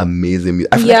make amazing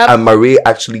music. I feel like Amaraae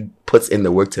actually puts in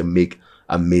the work to make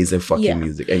amazing fucking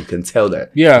music, and you can tell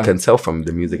that. You can tell from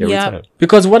the music every time.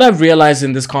 Because what I've realized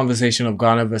in this conversation of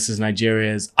Ghana versus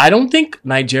Nigeria is I don't think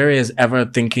Nigeria is ever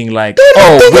thinking like,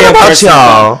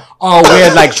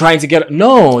 we're like trying to get.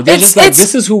 No, they're just like,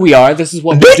 this is who we are. This is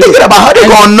what we do. They're thinking about how they're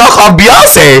gonna knock off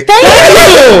Beyonce.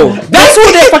 That's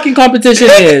who their fucking competition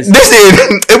is.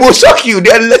 Listen, it will shock you.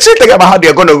 They're literally thinking about how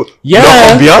they're gonna knock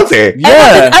off Beyonce.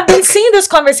 Yeah, I've been seeing this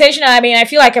conversation. I mean, I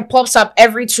feel like it pops up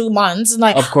every 2 months.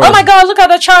 Like, oh my god, look at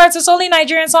the charts. It's only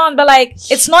Nigerian song, but like,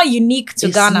 it's not unique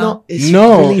to Ghana. It's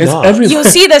everywhere. You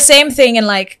see the same thing in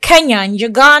like Kenya and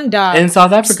Uganda, in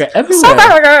South Africa, everywhere. South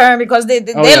Africa, because they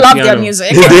love their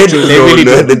music. They really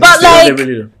do. But like, they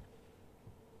really do.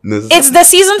 It's the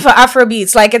season for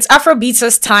Afrobeats. Like, it's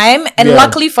Afrobeats' time, and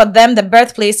luckily for them, the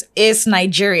birthplace is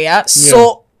Nigeria.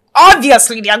 So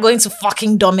obviously, they are going to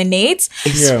fucking dominate.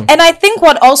 And I think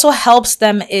what also helps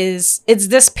them is it's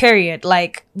this period.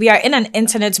 Like, we are in an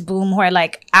internet boom where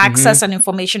like access and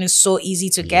information is so easy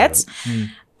to get.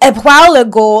 A while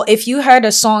ago, if you heard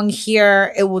a song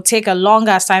here, it will take a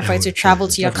longer time for it to travel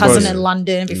to your cousin in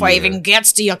London before it even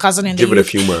gets to your cousin in the US. Give it a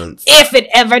few months. If it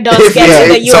ever does get to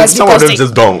the US. Some of them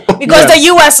just don't. Because the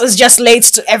US is just late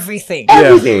to everything.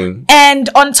 And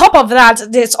on top of that,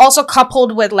 it's also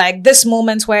coupled with like this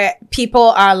moment where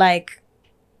people are like,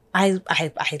 I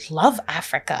love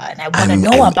Africa and I want to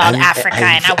know about Africa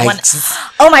and I want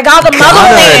oh my god, the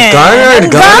motherland.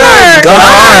 Garnered.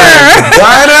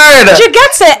 You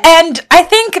get it. And I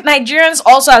think Nigerians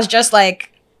also as just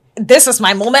like, this is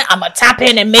my moment, I'm gonna tap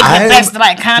in and make the best that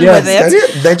I can with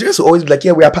it. Nigerians will always be like,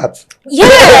 we are part.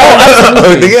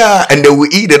 Yeah. And they will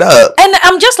eat it up. And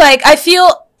I'm just like, I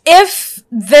feel if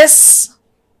this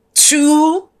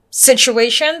two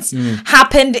situations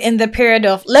happened in the period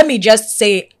of, let me just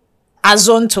say,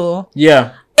 Azonto.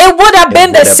 It would have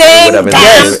been the same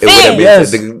damn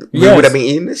thing. We would have been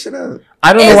eating this shit up.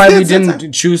 I don't know why we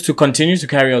didn't choose to continue to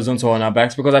carry Azonto on our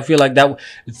backs, because I feel like that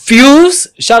Fuse,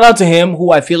 shout out to him,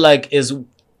 who I feel like is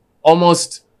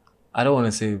almost, I don't want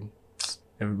to say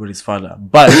everybody's father,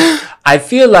 but I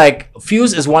feel like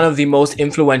Fuse is one of the most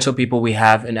influential people we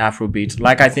have in Afrobeat.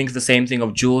 Like, I think the same thing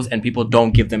of Juls, and people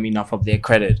don't give them enough of their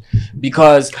credit,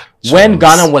 because when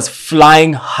Ghana was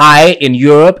flying high in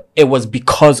Europe, it was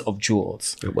because of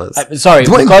Juls. It was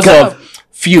because of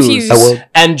Fuse.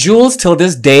 And Juls, till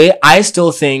this day, I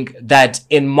still think that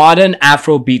in modern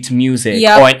Afrobeat music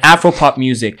or in Afropop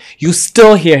music, you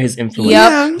still hear his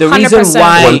influence. The 100%. Reason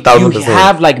why 1000%. You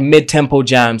have like mid-tempo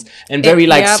jams and very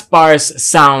like sparse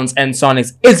sounds and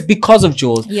sonics is because of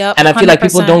Juls. And I feel 100%. Like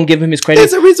people don't give him his credit.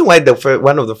 There's a reason why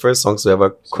one of the first songs to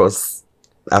ever cross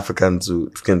African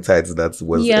to Skin Tights, that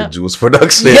was a Juls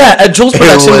production. A Juls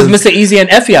production with Mr. Easy and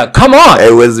Effia. Come on.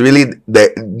 It was really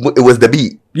it was the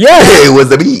beat. It was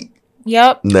the beat.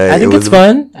 I think it's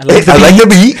fun. I like the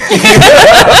beat.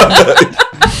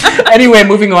 Anyway,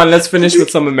 moving on. Let's finish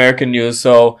with some American news.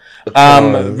 So,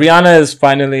 Rihanna is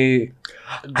finally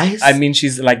I mean,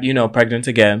 she's like, pregnant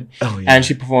again. Oh, yeah. And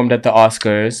she performed at the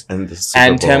Oscars.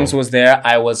 And Tems was there.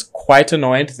 I was quite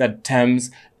annoyed that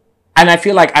Tems... And I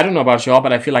feel like, I don't know about y'all,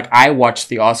 but I feel like I watched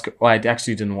the Oscar... Well, I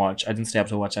actually didn't watch. I didn't stay up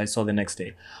to watch. I saw the next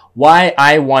day. Why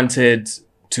I wanted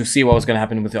to see what was going to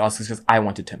happen with the Oscars, because I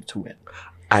wanted Tems to win.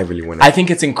 I really wanted... I think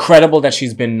it's incredible that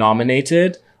she's been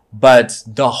nominated, but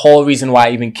the whole reason why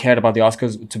I even cared about the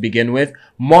Oscars to begin with,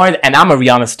 and I'm a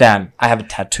Rihanna stan. I have it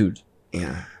tattooed.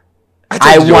 Yeah.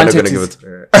 I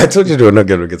told you they were not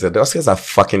going to get it. The Oscars are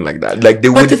fucking like that. Like they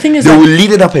will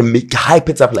lead it up and hype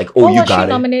it up like, oh, you got it. What was she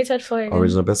nominated for?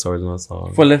 Original Best Original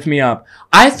Song. For Lift Me Up.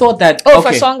 I thought that...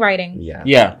 for songwriting.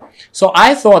 Yeah. So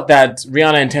I thought that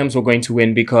Rihanna and Tems were going to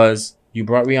win because you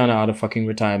brought Rihanna out of fucking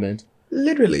retirement.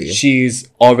 Literally.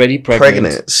 She's already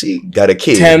pregnant. She got a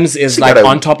kid. Tems is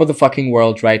on top of the fucking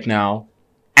world right now.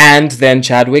 And then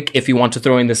Chadwick, if you want to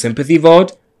throw in the sympathy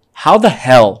vote, how the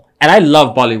hell... And I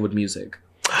love Bollywood music.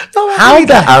 No, how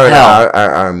the hell?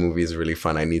 Our movie is really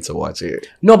fun. I need to watch it.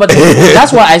 No, but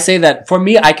that's why I say that. For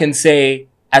me, I can say,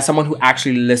 as someone who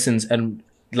actually listens and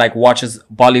like watches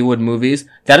Bollywood movies,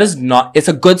 that is not... It's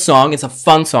a good song. It's a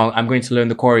fun song. I'm going to learn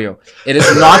the choreo. It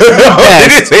is not the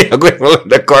best. I'm going to learn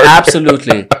the choreo.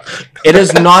 Absolutely. It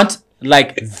is not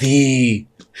like the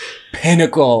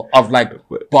pinnacle of like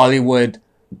Bollywood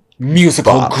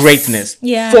musical greatness.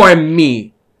 Yeah. For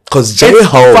me. Because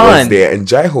Jai-Ho was there and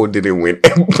Jai-Ho didn't win.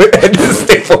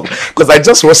 Because I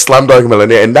just watched Slumdog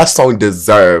Millionaire and that song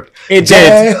deserved. It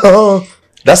did.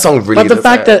 That song really deserved. But the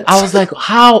fact that I was like,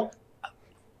 how...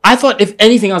 I thought, if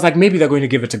anything, I was like, maybe they're going to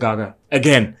give it to Gaga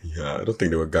again. Yeah, I don't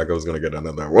think Gaga was going to get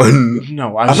another one.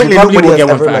 No, I think probably will get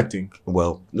one for acting.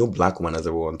 Well, no black woman has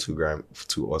ever won two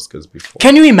Oscars before.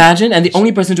 Can you imagine? And the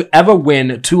only person to ever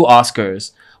win 2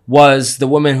 Oscars was the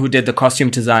woman who did the costume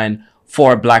design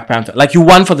for Black Panther. Like, you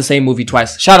won for the same movie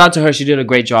twice. Shout out to her. She did a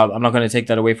great job. I'm not going to take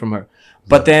that away from her.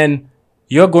 But then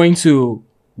you're going to,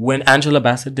 when Angela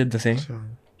Bassett did the thing,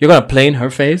 you're going to play in her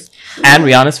face and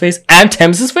Rihanna's face and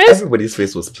Tems' face? Everybody's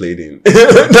face was played in.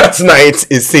 That's nice,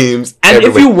 it seems. And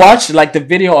if you watch like the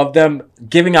video of them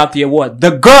giving out the award,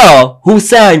 the girl who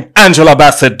sang Angela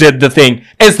Bassett did the thing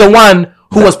is the one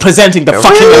who was presenting the fucking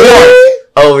award.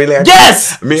 Oh, really?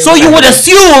 Yes! So you would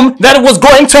assume that it was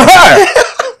going to her.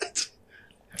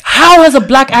 How has a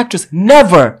black actress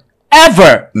never,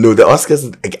 ever... No, the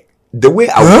Oscars... The way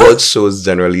award shows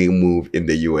generally move in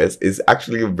the US is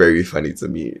actually very funny to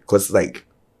me. Because, like,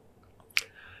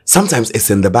 sometimes it's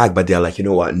in the bag, but they're like, you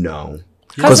know what? No.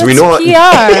 Because we know... PR.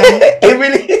 It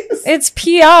really is. It's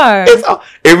PR.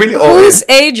 It really whose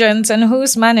agents and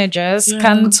whose managers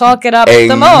can talk it up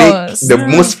the most. The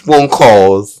most phone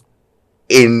calls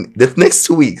in the next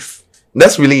 2 weeks.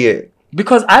 That's really it.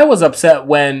 Because I was upset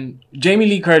when Jamie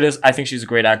Lee Curtis, I think she's a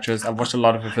great actress. I've watched a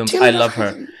lot of her films. I love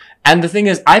her. And the thing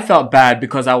is, I felt bad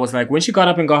because I was like, when she got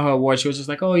up and got her award, she was just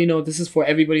like, oh, this is for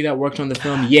everybody that worked on the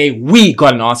film. Yay, we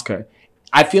got an Oscar.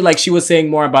 I feel like she was saying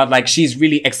more about like, she's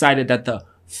really excited that the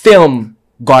film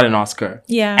got an Oscar.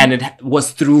 Yeah. And it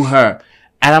was through her.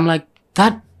 And I'm like,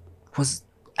 that was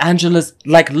Angela's,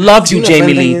 like, love you,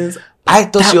 Jamie Lee. I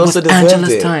thought she also deserved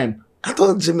Angela's time. I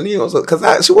thought Jamie Lee also,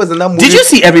 because she was in that movie. Did you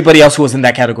see everybody else who was in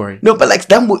that category? No, but like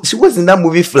she was in that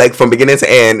movie like from beginning to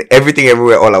end, Everything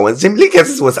Everywhere All at Once. Jamie Lee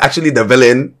Curtis was actually the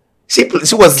villain. She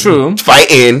was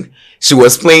fighting. She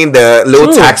was playing the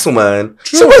little tax woman.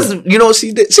 True. She was,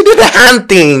 she did the hand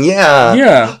thing. Yeah.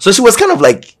 Yeah. So she was kind of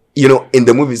like, in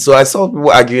the movie. So I saw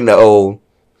people arguing that,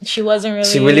 she wasn't really.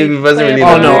 She really wasn't really.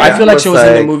 Oh no! I feel like she was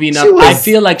in the movie enough. I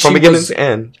feel like from beginning to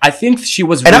end. I think she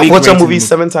was. And really I've watched her movie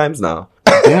 7 times now.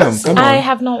 Damn, come on. I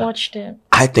have not watched it.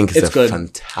 I think it's good.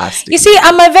 Fantastic. You see,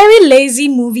 I'm a very lazy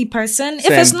movie person.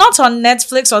 Same. If it's not on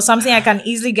Netflix or something I can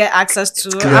easily get access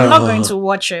to, I'm not going to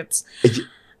watch it.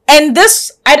 And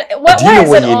this, where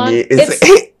is it on?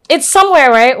 It's somewhere,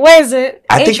 right? Where is it?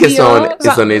 I think it's on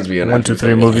HBO.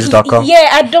 123movies.com. Yeah,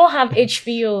 I don't have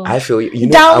HBO. I feel you.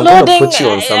 Downloading. I'm gonna put you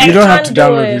on something. You don't have to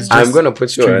download this. I'm gonna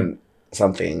put you on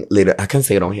something later. I can't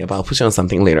say it on here, but I'll put you on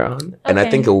something later on, okay. And I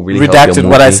think it will really help redacted your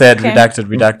what movie. I said. Okay.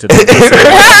 Redacted. I'm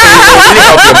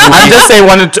I'm just saying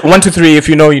 1 to 3. If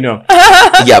you know, you know.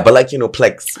 Yeah, but like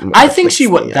Plex. I think she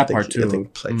was that part too. I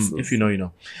think Plex. If you know, you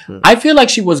know. I feel like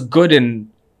she was good in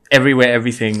Everywhere,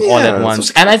 Everything, all at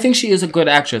once, and I think she is a good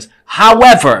actress.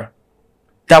 However,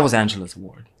 that was Angela's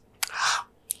award.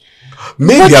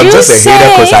 Maybe I'm just a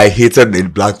hater because I hated the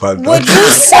Black Panther. Would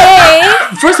you say?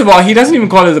 First of all, he doesn't even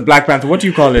call it the Black Panther. What do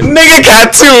you call it? Nigga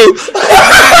Cat 2.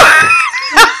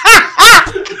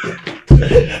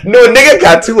 No, Nigga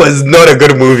Cat 2 was not a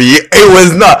good movie. It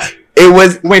was not. It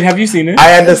was. Wait, have you seen it?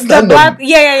 I understand.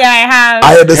 Yeah, I have.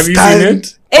 I understand. Have you seen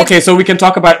it? Okay, so we can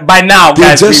talk about by now. They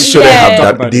guys, just shouldn't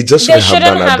have done. They just shouldn't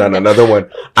have done another one.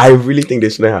 I really think they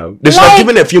shouldn't have. They should have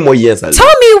given a few more years. Tell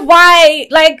me why,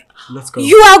 like, let's go.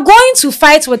 You are going to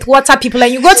fight with water people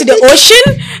and you go to the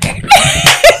ocean.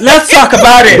 Let's talk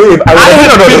about it. Babe, I was on the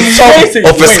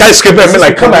top of a skyscraper and be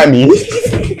like, come at me.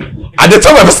 At the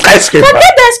top of a skyscraper.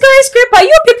 Forget the skyscraper.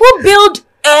 You people build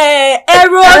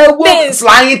aero things,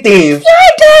 flying things. Fly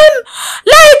them.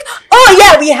 Like, oh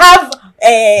yeah, we have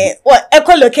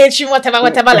echolocation, whatever,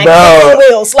 like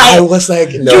whales. Like, I was like,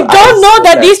 no, you don't know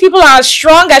that these people are as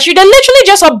strong as you. They literally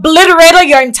just obliterated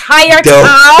your entire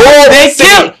town. They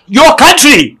killed your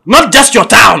country, not just your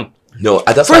town. No,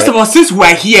 first of all, since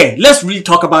we're here, let's really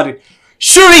talk about it.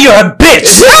 Shuri, you're a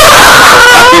bitch.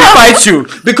 I fight you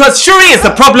because Shuri is the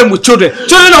problem with children.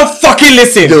 Children don't fucking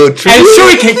listen. No, and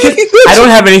Shuri can kiss. I don't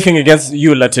have anything against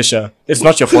you, Letitia. It's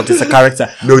not your fault. It's a character.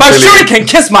 No, but Shuri can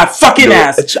kiss my fucking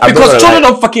ass because children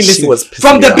don't fucking listen.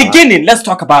 From the beginning, let's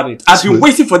talk about it. I've been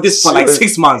waiting for this for like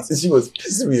 6 months. She was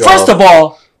pissing me off. First of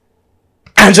all,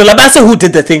 Angela Bassett, who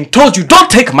did the thing, told you,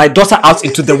 don't take my daughter out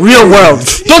into the real world.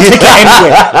 Don't take her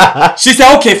anywhere. She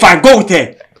said, okay, fine, go with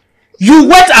her. You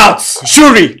went out,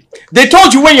 Shuri. They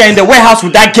told you when you're in the warehouse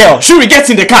with that girl. Shuri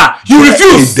gets in the car. You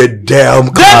refuse. The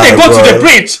damn car. Then they go to the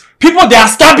bridge. People, they are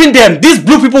stabbing them. These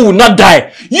blue people will not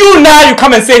die. You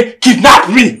come and say,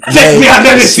 kidnap me. Take me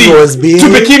under the sea. To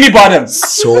Bikini Bottom.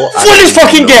 So foolish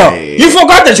fucking girl. You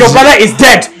forgot that your brother is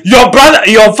dead. Your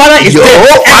father is dead.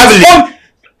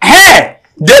 Hey!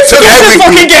 This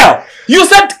fucking girl. You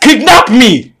said kidnap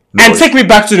me and take me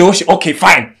back to the ocean. Okay,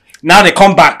 fine. Now they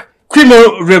come back. Queen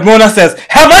Ramona says,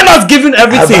 have I not given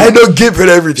everything? Have I not given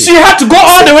everything? She had to go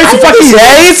all the way to fucking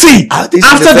Haiti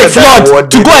after the flood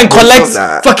to go and collect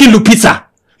fucking Lupita.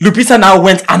 Lupita now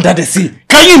went under the sea.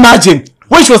 Can you imagine?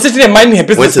 When she was sitting there minding her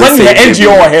business, running her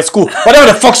NGO or her school, whatever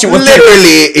the fuck she was doing.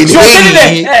 Literally in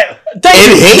Haiti.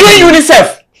 Doing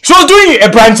UNICEF. She was doing a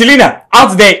Brangelina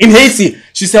out there in Haiti.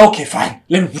 She said, okay, fine.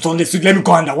 Let me put on this suit. Let me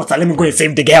go underwater. Let me go and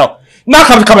save the girl. Now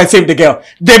come and save the girl.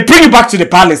 They bring you back to the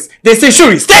palace. They say,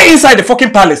 Shuri, stay inside the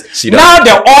fucking palace. Now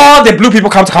all the blue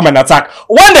people come and attack.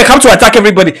 When they come to attack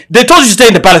everybody, they told you to stay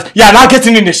in the palace. Yeah, now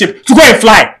getting in the ship to go and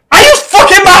fly. Are you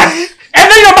fucking mad? And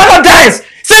then your mother dies.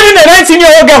 Saving a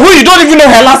 19-year-old girl who you don't even know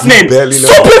her last name.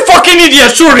 Stupid fucking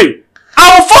idiot, Shuri.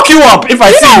 I will fuck you up if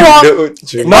I see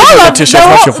you.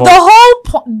 The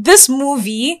whole this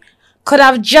movie could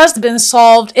have just been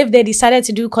solved if they decided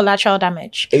to do collateral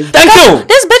damage. Thank you.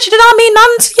 This bitch did not mean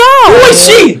none to y'all. Who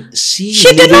is she?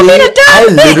 She did not mean a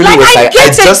damn thing. Like, I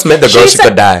just met the girl, she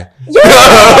could die. Yeah.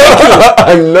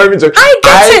 I'm not even joking. I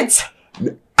get it.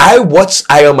 I watched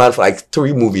Iron Man for like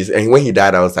 3 movies, and when he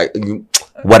died, I was like,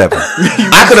 whatever.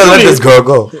 I could have let this girl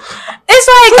go. It's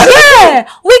like, yeah,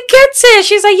 we get it.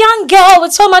 She's a young girl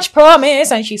with so much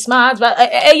promise, and she's smart. But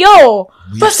your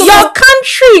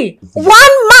country, one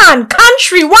man,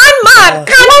 country. Small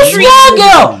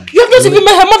girl. You have not even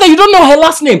met her mother. You don't know her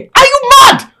last name. Are you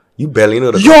mad? You barely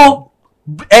know the Your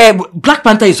Black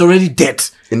Panther is already dead.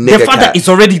 The father is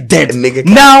already dead.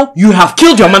 Now you have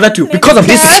killed your mother too because of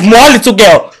this small little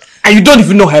girl, and you don't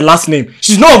even know her last name.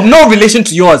 She's no relation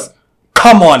to yours.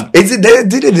 Come on. This is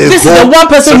the one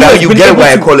person so now you get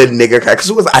why I call it nigger because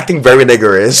she was acting very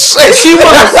niggerish. She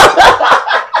was.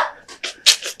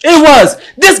 It was.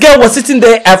 This girl was sitting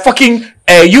there at fucking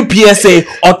UPSA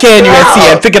or KNUSC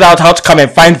and figured out how to come and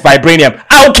find vibranium.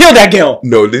 I'll kill that girl.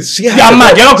 No, you're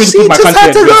mad. You're not going to put my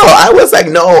country. I was like,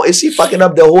 no, is she fucking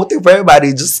up the whole thing for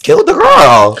everybody? Just kill the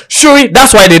girl. Sure,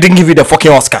 that's why they didn't give you the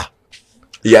fucking Oscar.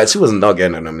 Yeah, she was not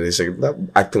getting a nomination. That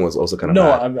acting was also kind of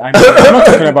bad. I'm not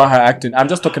talking about her acting. I'm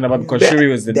just talking about because Shuri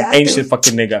was the ancient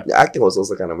fucking nigga. The acting was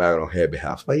also kind of bad on her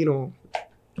behalf. But yeah.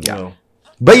 No.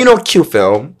 But cute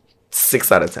film,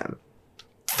 6 out of 10.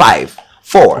 5.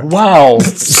 4. Wow.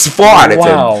 4 out of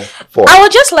 10. Wow. 4. I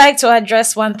would just like to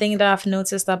address one thing that I've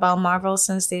noticed about Marvel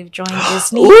since they've joined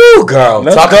Disney. Ooh, girl.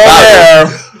 Let's go there.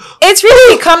 It's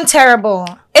really become terrible.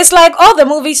 It's like all the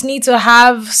movies need to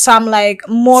have some like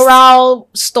moral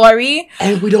story.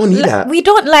 And we don't need that. We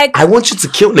don't like. I want you to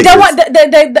kill niggas. Thank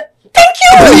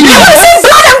you.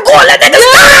 Blood and gold. Let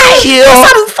niggas die. Kill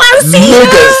some fancy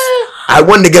niggas. I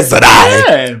want niggas to die.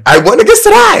 Yeah. I want niggas to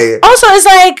die. Also, it's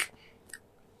like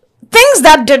things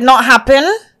that did not happen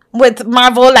with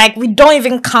Marvel. Like we don't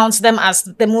even count them as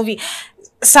the movie.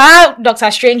 Doctor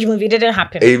Strange movie didn't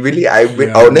happen. Honestly, I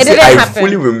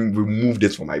fully removed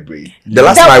this from my brain. The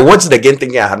last time I watched it again,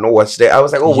 thinking I had not watched it, I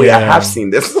was like, oh wait, I have seen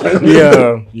this.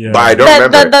 Yeah. But I don't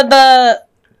remember. The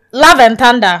Love and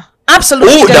Thunder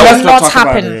absolutely did not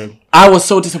happen. I was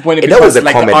so disappointed That was because a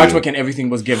like the comedy. artwork and everything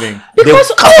was giving. Because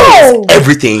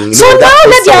everything. So now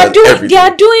that everything. they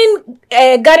are doing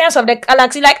Guardians of the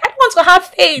Galaxy, like I want to have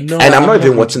faith. No, And I'm not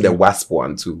even watching the Wasp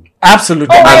one too.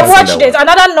 Absolutely. Oh, I haven't seen watched that it.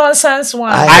 Another nonsense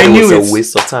one. I knew it was it. a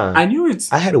waste of time. I knew it.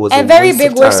 I heard it was A very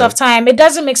big waste of time. It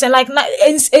doesn't make sense. Like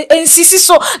in CC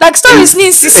so like start listening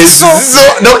CC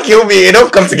so. Don't kill me. It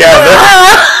don't come together.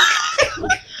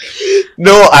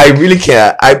 No, I really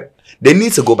can't. They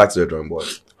need to go back to the drawing board.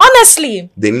 Honestly,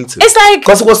 They need to. it's like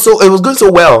Because it was going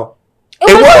so well. it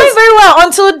was going very well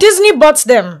until Disney bought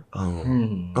them.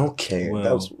 Oh, okay. Well.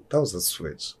 That was a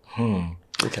switch.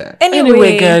 Okay.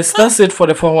 Anyway, guys, that's it for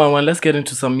the 411. Let's get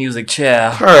into some music.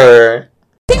 Chair. Her.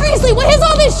 Seriously, what is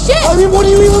all this shit? I mean, what are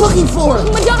you even looking for?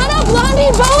 Madonna,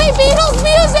 Blondie, Bowie, Beatles,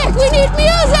 music! We need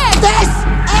music! This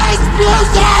is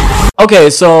music! Okay,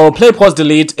 so Play, Pause,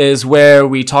 Delete is where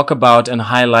we talk about and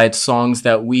highlight songs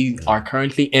that we are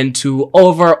currently into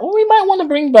over or we might want to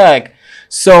bring back.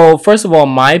 So, first of all,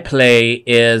 my play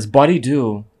is Body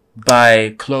Do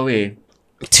by Chloe.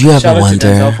 Do you ever Shout out to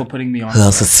Denzel wonder for putting me on. who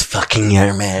else is fucking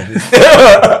your man?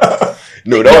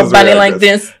 No, that was Body really like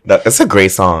this. That's a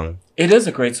great song. It is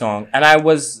a great song. And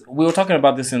we were talking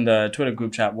about this in the Twitter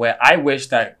group chat where I wish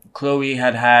that Chloe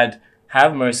had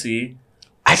Have Mercy,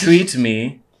 Treat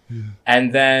Me,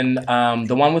 and then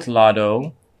the one with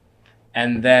Lotto,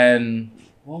 and then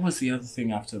what was the other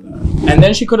thing after that? And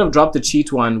then she could have dropped the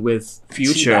Cheat one with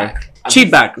Future.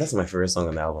 Cheat Back. That's my favorite song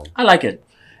on the album. I like it.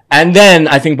 And then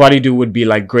I think Body Do would be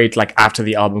like great like after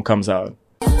the album comes out.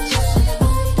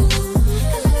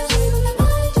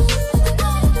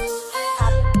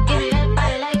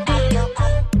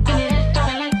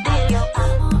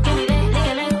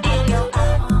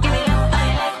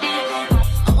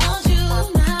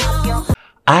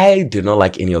 I did not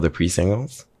like any of the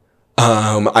pre-singles.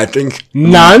 I think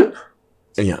None?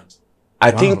 Yeah. I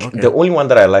think okay. the only one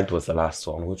that I liked was the last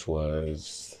one, which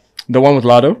was The one with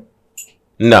Lotto?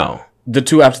 No. The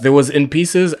two after there was In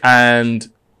Pieces and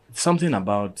something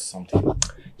about something.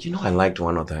 You know, I liked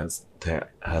one of that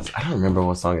has I don't remember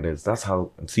what song it is. That's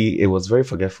how it was very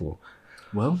forgetful.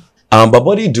 Well, But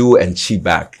Body Do and Cheat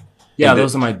Back. yeah, And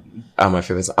those are my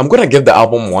favorites. I'm gonna give the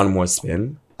album one more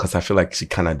spin because I feel like she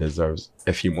kind of deserves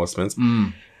a few more spins.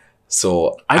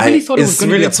 So I really thought it was it's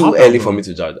gonna be really a too pop early album. for me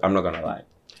to judge. I'm not gonna lie.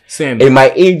 same. It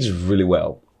might age really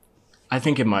well. I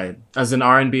think it might. As an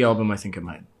R&B album, I think it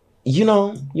might. You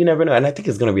know, you never know. And I think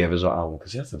it's gonna be a visual album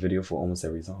because she has a video for almost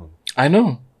every song. I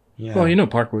know. Yeah. Well, you know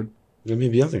Parkwood. Maybe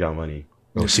Beyonce got money.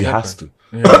 Oh, she exactly. has to.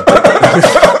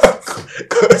 Yeah.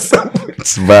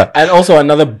 But And also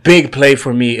another big play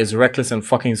for me is Reckless and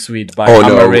Fucking Sweet by oh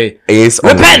no, Amaraae. it's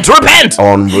Repent!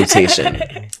 on rotation.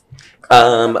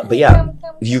 But yeah,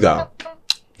 you go.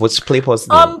 What's play post?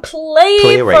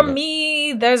 Play right for now.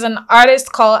 me. There's an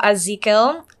artist called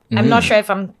Ezekiel. I'm not sure if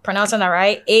I'm pronouncing that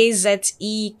right.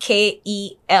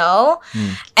 Azekel.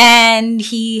 And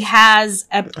he has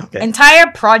an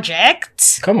entire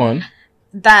project Come on.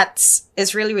 that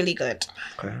is really, really good.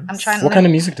 I'm trying to What kind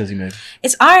of music does he make?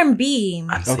 It's R&B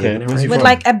Okay. Where's he with from?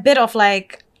 like a bit of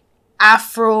like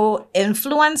Afro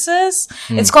influences.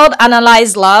 It's called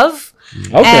Analyze Love.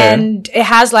 Okay. And it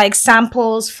has like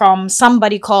samples from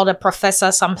somebody called a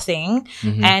professor something.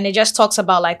 And it just talks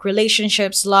about like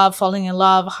relationships, love, falling in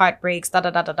love, heartbreaks, da da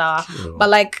da da da. But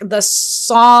like the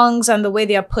songs and the way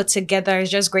they are put together is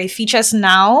just great. Features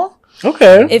Now.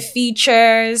 Okay. It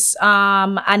features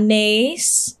Anais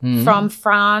from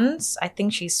France. I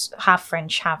think she's half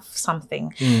French, half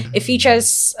something. It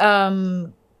features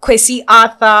Kwesi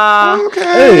Arthur.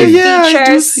 Okay, It yeah, I do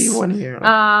features, see one here.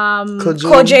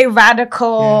 Kojay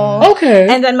Radical. Okay.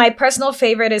 And then my personal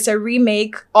favorite is a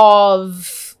remake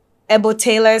of Ebo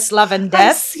Taylor's Love and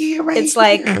Death. It's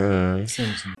like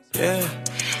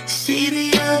See,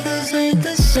 the others ain't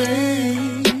the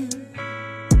same.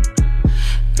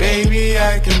 Baby,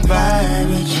 I can vibe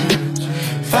with you.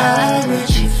 Vibe with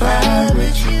you, vibe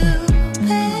with you,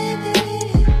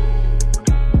 baby.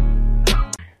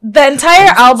 the entire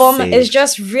album is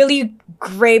just really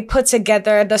great put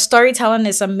together. The storytelling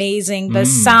is amazing. The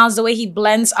sounds, the way he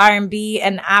blends R&B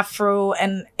and Afro,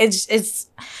 and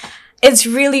it's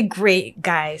really great,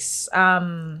 guys.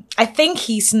 I think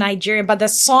he's Nigerian, but the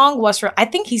song was I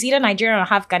think he's either Nigerian or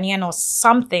half Ghanaian or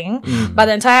something. But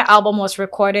the entire album was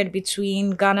recorded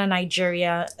between Ghana,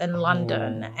 Nigeria, and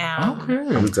London.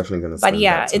 I'm definitely gonna. But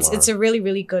yeah, it's a really,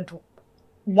 really good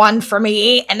one for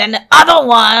me. And then the other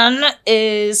one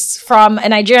is from a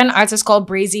Nigerian artist called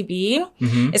Brazy B.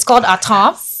 It's called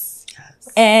Atom.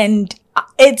 And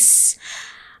it's,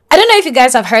 I don't know if you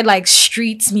guys have heard like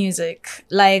street music,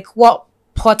 like what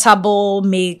Portable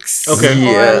makes.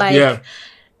 Okay. Or like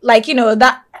like, you know,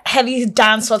 that heavy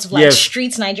dance sort of like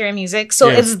street Nigerian music. So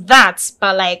it's that,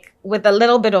 but like with a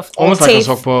little bit of almost like a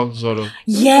sokpo sort of.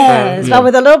 Yes, but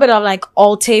with a little bit of like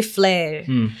alte flair.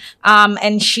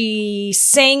 And she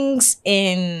sings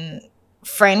in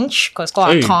French, because it's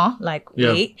called attends, like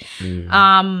wait.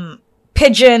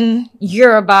 Pidgin,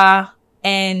 Yoruba,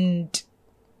 and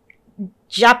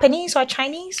Japanese or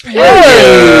Chinese.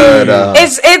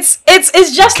 It's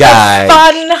just a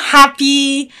fun,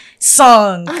 happy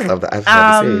song. I love that. I've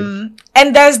never seen.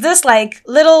 And there's this like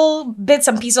little bits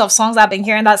and pieces of songs I've been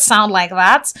hearing that sound like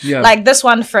that. Yeah. Like this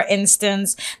one, for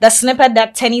instance, the snippet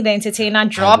that Tenny the Entertainer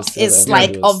dropped is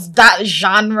like of that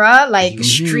genre, like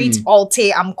street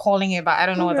alte. I'm calling it, but I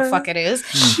don't know what the fuck it is.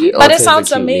 But it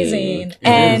sounds amazing.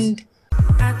 And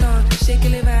I thought she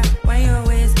could live at one your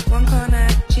ways, one corner.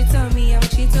 She told me I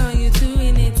would cheat on you, two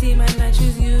in a team, and I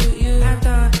choose you. I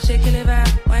thought she could live at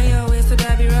one your ways, so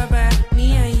that be rubber.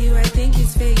 Me and you, I think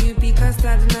it's fair. You be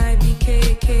custard and I be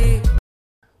KK.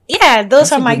 Yeah, those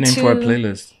That's are my name two. for a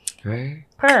playlist, right?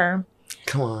 Per.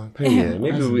 Come on, yeah.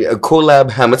 Maybe a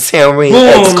collab Hamilton ring.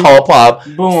 It's called pop.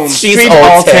 Boom. She's Street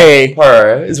alte.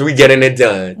 Her is we getting it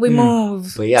done. We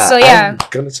move. But yeah, so yeah, I'm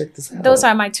gonna check this out. Those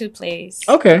are my two plays.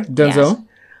 Okay, Denzel.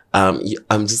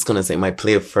 I'm just gonna say my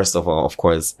play first of all, of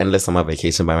course, Endless Summer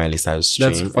Vacation by Miley Cyrus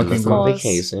stream. Endless Summer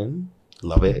Vacation,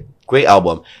 love it, great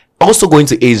album. Also going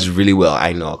to age really well,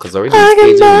 I know, because already it's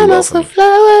aging really well for me.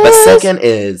 But second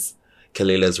is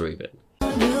Kelela's Raven.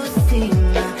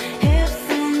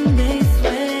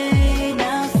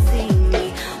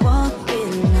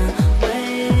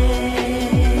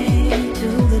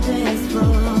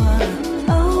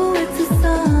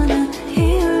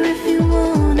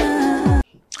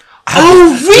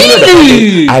 Oh,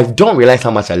 really? I don't realize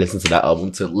how much I listened to that album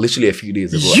until literally a few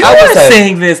days ago. You were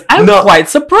saying this. I'm quite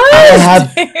surprised. I had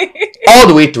all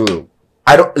the way through.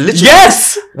 I don't literally.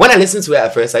 Yes. When I listened to it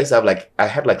at first, I used to have I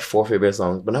had 4 favorite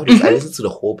songs, but nowadays I listen to the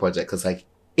whole project because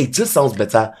it just sounds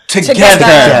better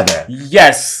together.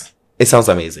 Yes. It sounds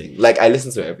amazing. I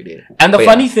listen to it every day. And the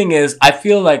funny thing is, I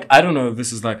feel like I don't know if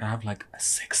this is I have a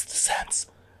sixth sense.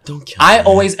 Don't kill I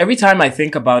always, every time I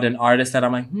think about an artist that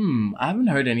I'm like, I haven't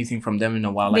heard anything from them in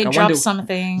a while. They I drop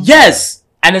something. Yes!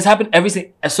 And it's happened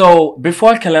everything. So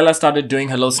before Kelela started doing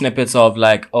her little snippets of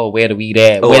where the weed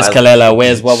at? Where's Kelela?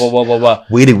 Where's blah, blah, blah, blah, blah.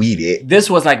 Where the weed at?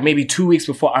 This was maybe 2 weeks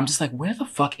before. I'm just where the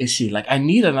fuck is she? I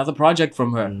need another project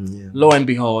from her. Lo and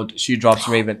behold, she drops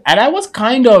Raven. And I was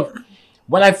kind of,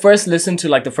 when I first listened to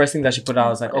the first thing that she put out, I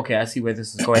was like, okay, I see where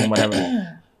this is going,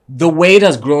 whatever. The way it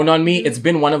has grown on me, it's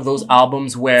been one of those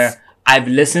albums where I've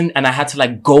listened and I had to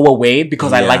go away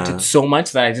because I liked it so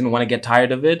much that I didn't want to get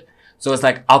tired of it. So it's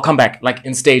I'll come back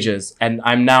in stages, and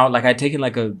I'm now I'd taken a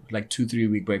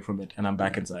 2-3 week break from it, and I'm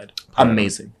back inside.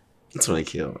 Amazing. It's really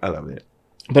cute. I love it.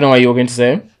 But what you were going to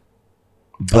say?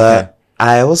 But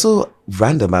I also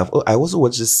I also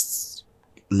watched this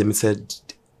limited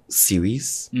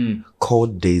series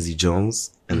called Daisy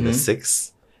Jones and the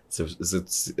Six. So it's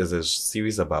a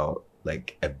series about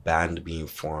a band being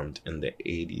formed in the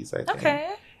 80s, I think.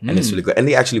 Okay. And it's really good. And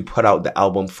they actually put out the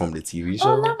album from the TV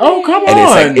show. Oh, come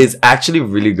on. And it's actually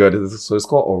really good. So it's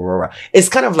called Aurora. It's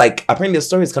kind of apparently the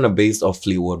story is kind of based off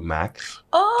Fleetwood Mac.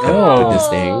 Did this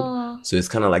thing. So it's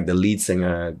kind of the lead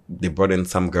singer, they brought in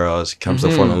some girl, she comes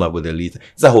to fall in love with the lead.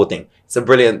 It's a whole thing. It's a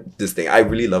brilliant, this thing. I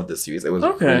really love this series. It was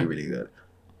really, really good.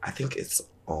 I think it's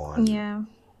on. Yeah.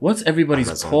 What's everybody's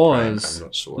Amazon pause? Prime. I'm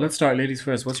not sure. Let's start ladies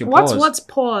first. What's your pause? What's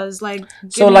pause?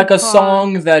 So a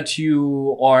song that you,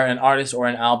 or an artist or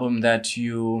an album that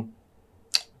you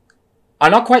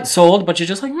are not quite sold, but you're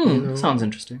just sounds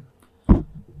interesting.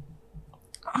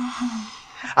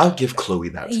 I'll give Chloe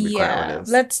that, to be quite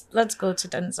honest. Let's go to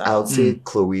Denzel. I would say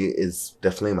Chloe is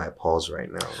definitely my pause right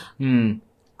now.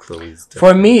 Chloe's definitely.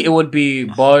 For me, it would be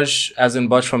Bosch, as in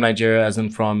Bosch from Nigeria, as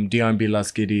in from D&B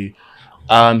Laskidi.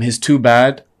 His Too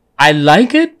Bad. I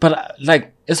like it, but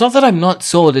it's not that I'm not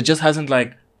sold. It just hasn't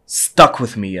stuck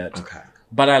with me yet. Okay.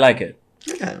 But I like it.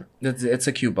 Okay. It's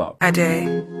a cute bop.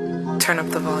 Ade, turn up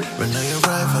the volume. When I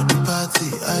arrive at the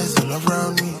party, eyes all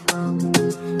around me.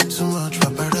 Too much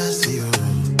paparazzi,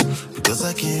 because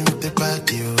I came with the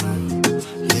party,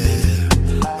 yeah.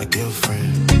 My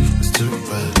girlfriend is too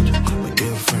bad. My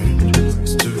girlfriend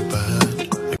is too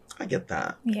bad. I get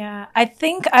that. Yeah. I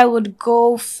think I would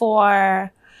go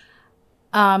for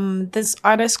this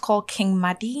artist called King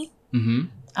Madi.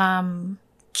 Qing,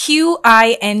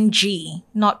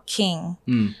 not King.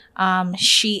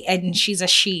 She's a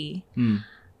she.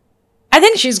 I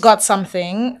think she's got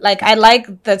something. I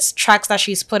like the tracks that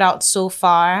she's put out so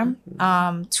far.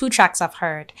 2 tracks I've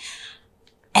heard.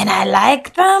 And I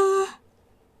like them.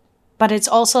 But it's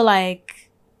also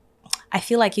I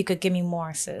feel like you could give me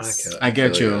more, sis. I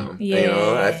get you. Yeah. You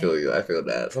know, I feel you. I feel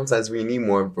that. Sometimes we need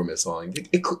more from a song.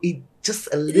 It could be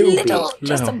just a little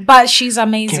bit. But she's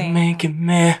amazing. Give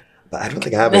me. But I don't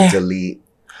think I have a delete.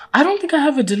 I don't think I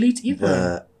have a delete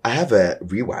either. I have a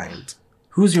rewind.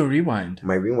 Who's your rewind?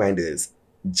 My rewind is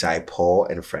Jai Paul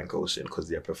and Frank Ocean because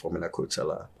they're performing at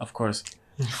Coachella. Of course.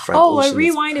 Frank Ocean a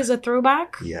rewind is a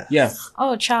throwback? Yeah. Yeah.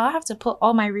 Oh, child, I have to put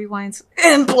all my rewinds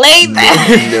and play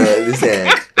that. No, listen.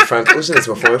 Frank Ocean is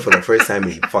performing for the first time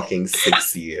in fucking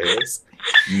 6 years.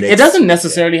 It doesn't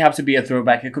necessarily have to be a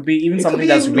throwback. It could be even something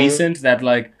that's recent that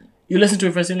like you listen to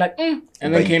it first and like, and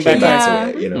then came back to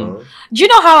it, you know. Do you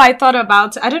know how I thought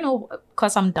about? I don't know,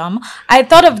 because I'm dumb. I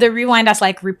thought of the rewind as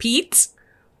like repeat.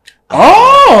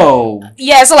 Oh,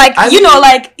 yeah. So like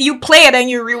like you play it and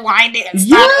you rewind it. And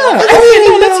start over.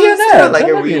 Let's hear that. Like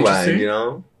a rewind, you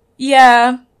know.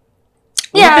 Yeah.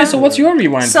 Yeah. Okay, so what's your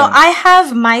rewind? So I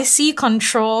have Mysie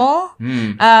Control.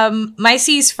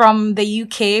 Mysie is from the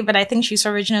UK, but I think she's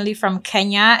originally from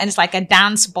Kenya, and it's like a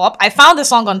dance bop. I found the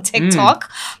song on TikTok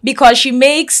because she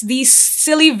makes these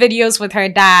silly videos with her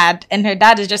dad, and her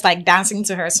dad is just like dancing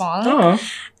to her song. Oh.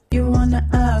 You wanna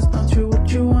ask, not true what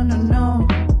you wanna know.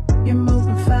 You're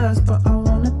moving fast, but I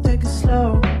wanna take it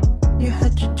slow. You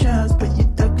had your chance, but you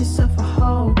dug yourself a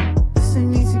hole. It's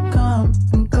an easy come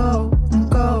and go and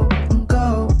go and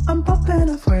go. I'm popping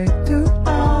a way too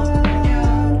hard.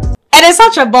 And it's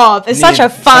such a bop. It's such a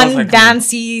fun, like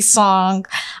dancey song.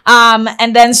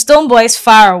 And then Stonebwoy's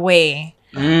Far Away.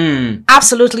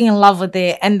 Absolutely in love with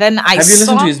it. And then Have you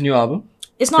listened to his new album?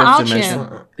 It's not out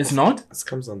yet. It's not? It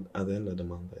comes on at the end of the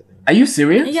month, I think. Are you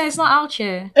serious? Yeah, it's not out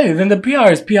yet. Hey, then the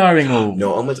PR is PRing all.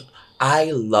 No, almost.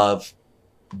 I love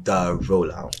the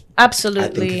rollout.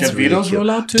 Absolutely. Davido's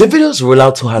rollout too? Davido's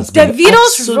rollout too has been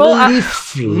absolutely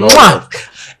flawed.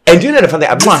 And do you know the funny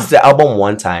thing? I've listened to the album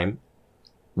one time.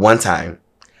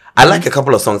 I like a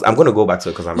couple of songs. I'm going to go back to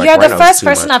it because I'm like, you're the first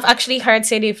person I've actually heard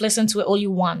say they've listened to it only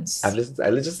once. I just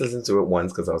listened to it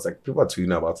once because I was like, people are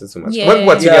tweeting about it too much. Yeah. When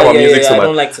people are tweeting about music so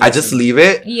much, like I just leave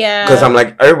it. Yeah. Because I'm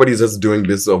like, everybody's just doing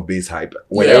this of bass hype.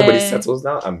 When everybody settles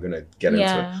down, I'm going to get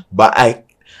into it. But I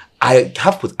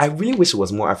really wish it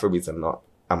was more Afrobeats and not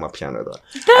Amapiano though.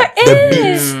 There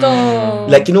is though.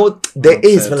 Like, you know, there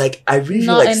is, but like, I really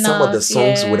feel like some of the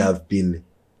songs would have been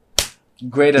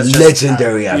great as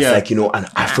legendary as like, you know, an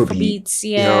Afrobeat.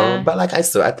 Yeah. You know? But like I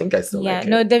think like it.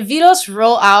 No, Davido's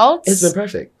rollout. It's been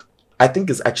perfect. I think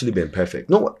it's actually been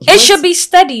perfect. No, should be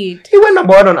studied. He went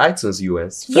number 1 on iTunes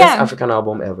US. First African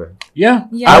album ever. Yeah.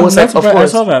 I was like, of course. I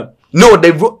saw that. No, they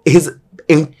wrote his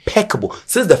impeccable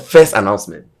since the first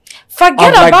announcement.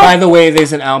 Forget about. By the way,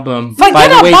 there's an album. By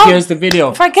the way, here's the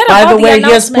video. Forget by about the way, the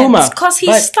here's Puma. Because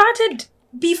he started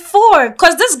before.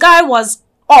 Because this guy was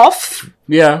off.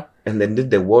 Yeah. And then did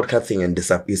the World Cup thing and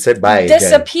he said bye.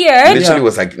 Disappeared. Again. Literally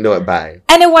was like, no, bye.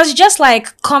 And it was just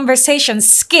like conversation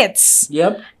skits.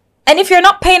 Yep. And if you're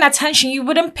not paying attention, you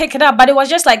wouldn't pick it up. But it was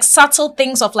just like subtle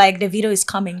things of like Davido is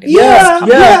coming. Yeah.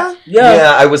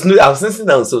 I was listening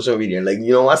on social media and like,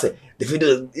 you know, I said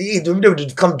Davido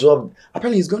did come drop.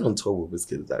 Apparently he's going on tour with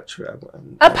Wizkid. Is that true?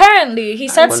 Apparently, he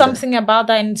said something about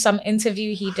that in some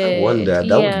interview he did. I wonder.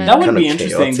 That would be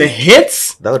interesting. The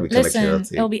hits. That would be kind of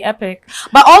chaotic. It'll be epic.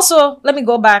 But also, let me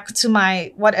go back to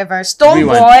my whatever.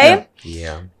 Stonebwoy.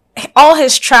 Yeah. All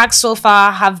his tracks so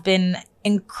far have been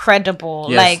incredible.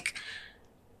 Yes. Like,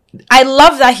 I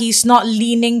love that he's not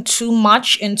leaning too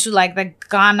much into like the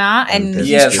Ghana and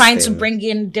he's trying to bring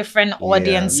in different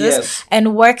audiences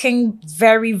and working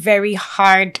very, very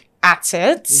hard at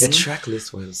it. The track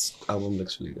list for his album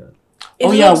looks really good.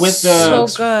 With the so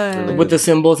good. With the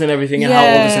symbols and everything and how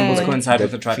all the symbols coincide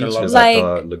with the track.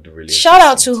 Like, looked really shout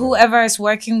out to whoever is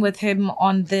working with him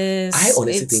on this. I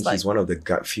honestly think he's one of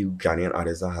the few Ghanaian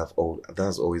artists that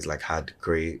has always like had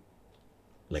great.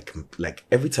 Like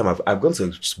every time I've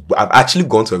actually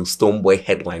gone to a Stonebwoy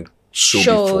headline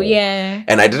show before. Yeah.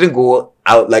 And I didn't go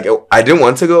out, like I didn't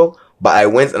want to go, but I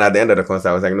went, and at the end of the concert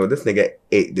I was like, no, this nigga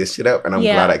ate this shit up, and I'm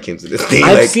glad I came to this thing.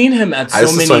 I've seen him at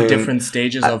so many different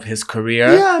stages of his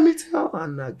career. Yeah, me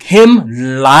too.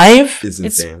 Him live is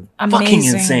insane. Fucking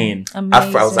insane.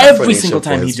 Every single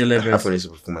time he delivers. Afro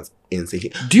Nation performance,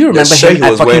 insane. Do you remember him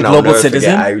at fucking Global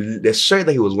Citizen? The shirt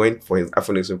that he was wearing for his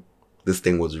Afro Nation, this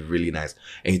thing was really nice,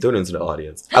 and he threw it into the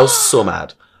audience. I was so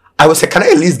mad. I was like, can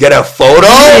I at least get a photo?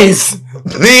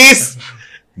 Please.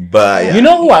 But you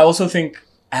know who I also think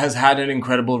has had an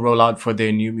incredible rollout for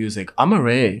their new music.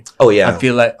 Amaraae. Oh yeah. I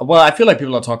feel like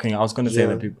people are talking. I was going to say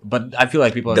that people, but I feel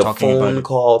like people are talking about the phone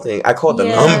call thing. I called the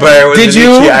number. Did you?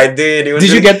 I did. It was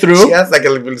did you get through? She has like a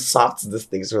little soft this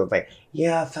thing. She was like,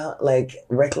 yeah, I felt like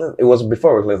Reckless. It was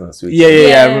before Reckless and Sweet.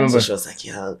 Yeah. I remember. So she was like,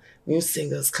 yeah, new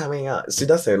singles coming out. She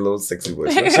does her little sexy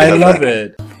voice. I love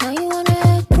it.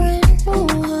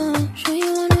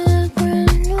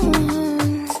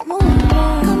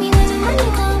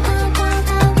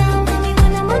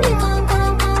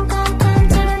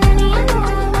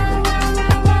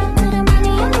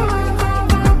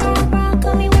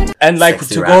 And like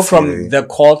Sexy to go rascally. from the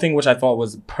call thing, which I thought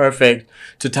was perfect,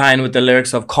 to tie in with the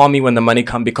lyrics of "Call me when the money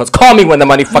come," because call me when the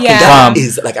money fucking come.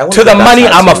 Is like I want to the money,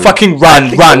 I'ma fucking run.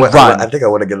 I think I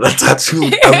want to get that tattoo.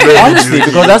 Honestly,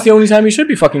 because that's the only time you should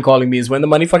be fucking calling me is when the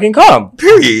money fucking come.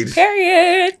 Period.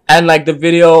 And like the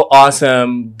video,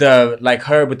 awesome. The like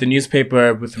her with the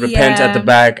newspaper with "Repent" at the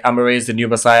back. Amaraae is the new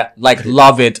Messiah. Like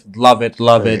love it.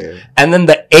 Yeah. And then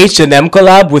the H&M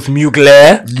collab with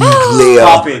Mugler.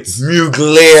 Stop it.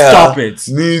 Mugler. Stop it.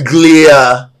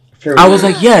 Mugler. I was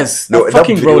like, yes, No, the that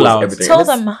fucking video was rollout. everything. Tell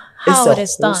And them how a it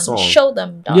is whole done. song. Show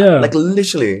them done. Yeah. Like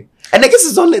literally. And I guess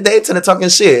it's only the internet talking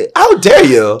shit. How dare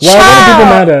you? Why are people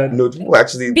mad at? No, people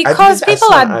actually Because I people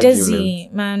saw an are dizzy,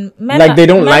 man. Men Like they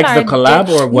don't men like the are collab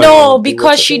or what? No,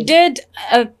 because she did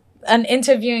an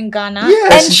interview in Ghana,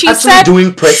 Yeah, and she's she actually said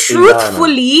doing press in Ghana.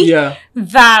 truthfully Yeah.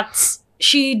 that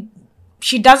she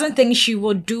doesn't think she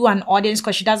would do an audience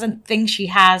because she doesn't think she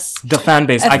has The fan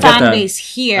base. a I get fan that. base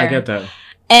here. I get that.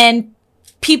 And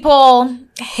people,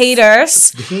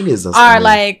 haters, The haters are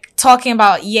like talking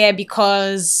about,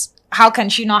 because how can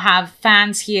she not have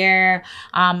fans here?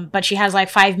 But she has like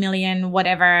 5 million,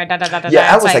 whatever.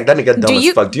 Yeah, I was like that nigga dumb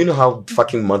as fuck. Do you know how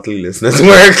fucking monthly listeners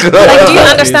work? Like, do you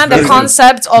understand the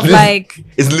concept of like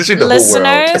it's literally the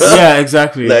listeners? whole world. Yeah,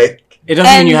 exactly. Like it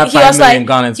doesn't mean you have 5 million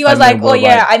Ghanaians. He was like, oh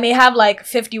yeah, I may have like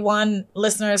 51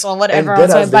 listeners or whatever,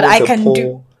 but I can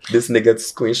do. This nigga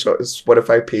screenshot his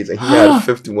Spotify page and he had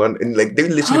 51, and like they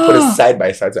literally put it side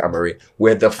by side to Amaraae,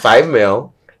 where the 5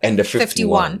 mil and the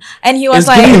 51. And he was it's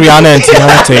like, giving Rihanna and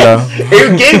Tiana Taylor.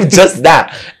 It gave just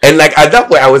that. And like at that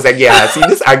point I was like, yeah, see,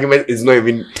 this argument is not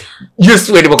even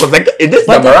useful anymore because like this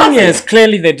But the thing is,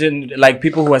 clearly they didn't, like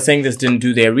people who are saying this didn't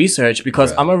do their research,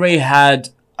 because Amaraae had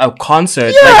a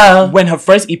concert like, when her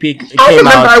first EP came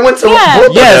out. I went to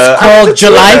called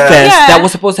July Fest. Yeah. That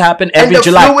was supposed to happen every the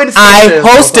July. Fluid I Sessions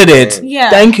hosted or it. something. Yeah.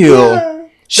 Thank you.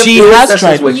 She has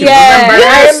tried.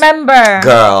 I remember.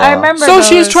 Girl. I remember. So those.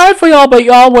 she's tried for y'all, but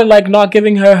y'all were like not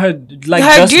giving her like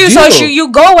her just due. due. So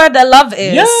you go where the love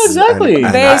is. Yeah, exactly.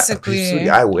 Basically.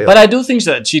 I will. But I do think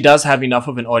that she does have enough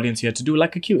of an audience here to do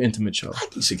like a cute intimate show. I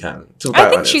think she can. I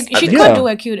think she could do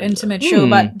a cute intimate show,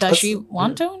 but does she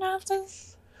want to after?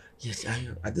 Yes,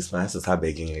 at this point I have to start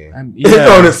begging her. Yeah.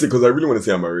 Honestly, because I really want to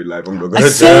see Amaraae live. I'm not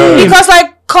gonna Because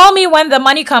like, call me when the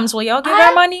money comes. Will y'all give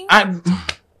her money?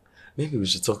 Maybe we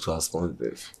should talk to our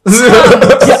sponsors.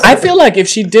 Yeah, I feel like if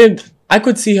she did, I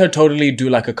could see her totally do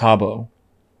like a Cabo.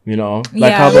 You know,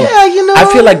 like Cabo. Yeah, you know. I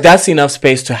feel like that's enough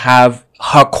space to have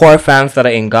her core fans that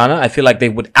are in Ghana. I feel like they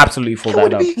would absolutely fill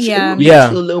that up. Yeah.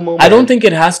 I don't think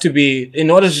it has to be, in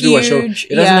order to do a show, it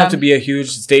doesn't have to be a huge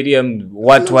stadium,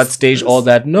 what stage, all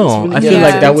that. No, I feel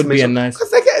like that would be a nice.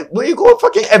 Because like when you go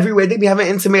fucking everywhere, they be having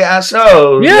intimate ass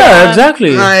shows. Yeah,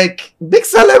 exactly. Like big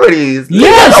celebrities.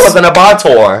 Yes. I was on a bar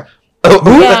tour.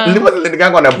 Yeah. Wasn't the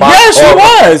guy on a bar Yes, she tour?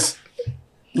 was.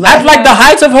 At like the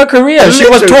height of her career, she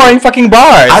was touring fucking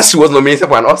bars. As she was nominated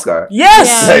for an Oscar. Yes.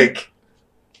 Yeah. Like.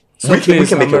 So we can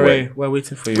make it Amaraae, work. we're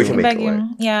waiting for you. We can make it Begging. work.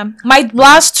 Yeah. My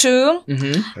last two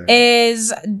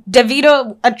is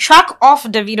Davido, a track off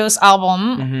Davido's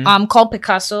album called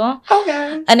Picasso.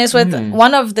 Okay. And it's with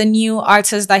one of the new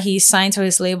artists that he signed to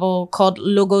his label called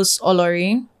Logos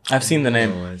Olori. I've seen the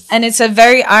name. And it's a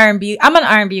very R&B. I'm an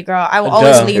R&B girl. I will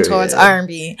always lean towards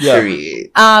R&B. Yeah.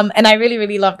 Period. And I really,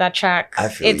 really love that track. I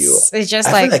feel you. It's just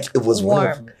I like, feel like it was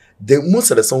warm.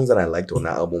 most of the songs that I liked on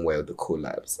that album were the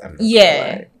collabs. I'm not gonna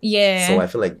lie. Yeah. So I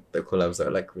feel like the collabs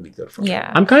are like really good for me.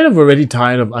 Yeah. I'm kind of already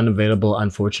tired of Unavailable,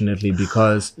 unfortunately,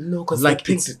 because No, because like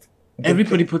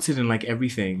everybody puts it in like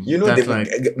everything. You know, that's like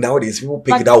nowadays people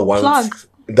pick Like it out once. plug.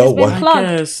 That It's been one.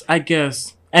 plugged. I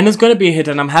guess. And it's gonna be a hit,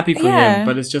 and I'm happy for Yeah. him.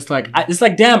 But it's just like it's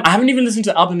like, damn, I haven't even listened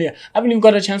to the album yet. I haven't even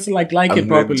got a chance to like it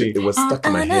properly. It was stuck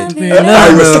in my head.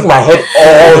 I I was stuck in my head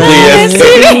all day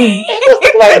yesterday. It was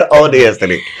stuck in my head all day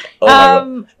yesterday. Oh my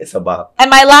god, it's about. And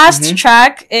my last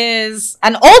track is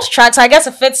an old track, so I guess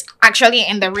it fits actually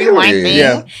in the rewind thing.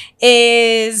 Yeah.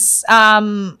 Is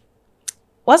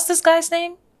what's this guy's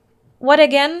name? What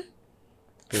again?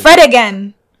 Fred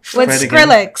again with Fred again.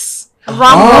 Skrillex.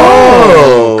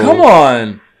 Oh, come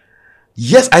on.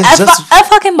 Yes, I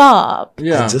fucking Bob.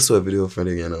 Yeah. I just saw a video of it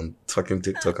again on fucking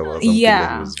TikTok about something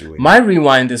that he was doing. My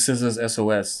rewind is Scissors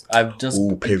SOS. I've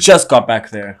just got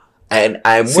back there. And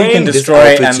I'm Seek wearing and this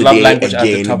Destroy outfit and Love today Language at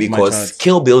the again top of my because charts.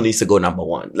 Kill Bill needs to go number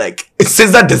 1. Like,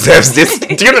 SZA deserves this.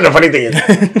 Do you know the funny thing is?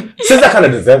 SZA kind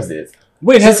of deserves this.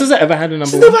 Wait, has SZA ever had a number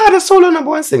 1? She's never had a solo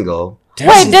number 1 single.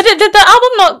 Wait, did the album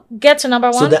not get to number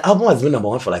 1? So the album has been number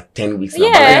 1 for like 10 weeks now.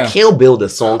 Yeah. But like Kill Bill, the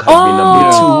song has been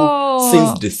number 2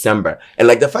 since December. And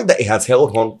like the fact that it has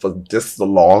held on for this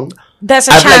long. There's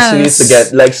a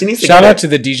chance. Like she needs to Shout out to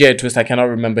the DJ at Twist. I cannot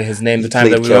remember his name. The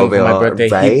time that we went for my birthday,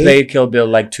 right? he played Kill Bill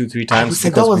like 2-3 times.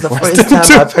 That was the first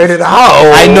time I've heard it out.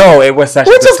 I know, it was such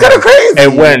which is kind of crazy.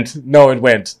 It went. No, it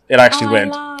went. It actually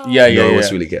went. Yeah. It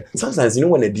was really good. Sometimes, you know,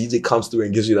 when a DJ comes through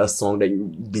and gives you that song that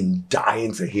you've been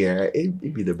dying to hear,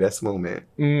 it'd be the best moment.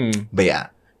 But yeah,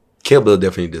 Kill Bill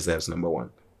definitely deserves number 1.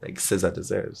 Like SZA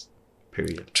deserves.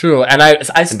 Period. True, and I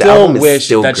still wish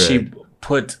that she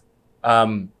put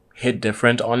Hit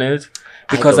Different on it,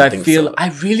 because I feel I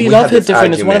really love Hit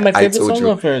Different. It's one of my favorite songs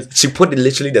of hers. She put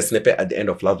literally the snippet at the end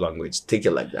of Love Language. Take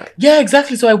it like that. Yeah,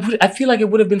 exactly. So I feel like it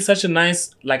would have been such a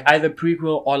nice, like, either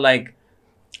prequel or like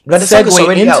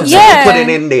segue into out. Yeah, put it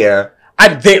in there.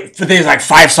 There's like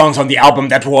 5 songs on the album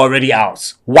that were already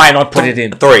out. Why not put it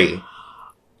in? 3,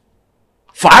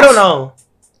 5. I don't know.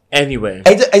 Anyway,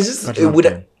 I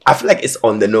feel like it's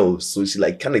on the nose, so she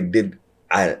like kind of did.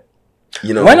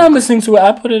 You know, when I'm listening to it,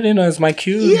 I put it in as my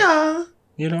cue. Yeah,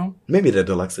 you know, maybe the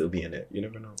deluxe will be in it. You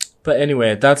never know. But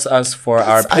anyway, that's us for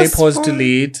our play, pause,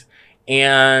 delete,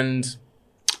 and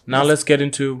now let's get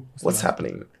into what's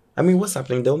happening. I mean, what's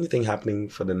happening? The only thing happening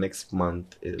for the next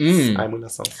month is I'm in a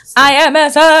song.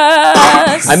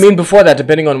 IMSS. I mean, before that,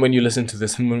 depending on when you listen to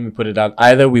this and when we put it out,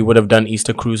 either we would have done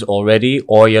Easter Cruise already,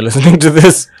 or you're listening to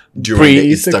this during the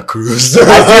Easter Cruise.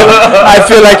 I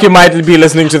feel like you might be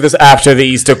listening to this after the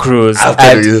Easter Cruise.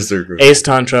 After the Easter Cruise. Ace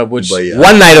Tantra, which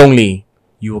one night only.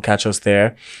 You will catch us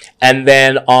there. And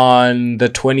then on the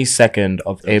 22nd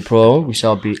of April, we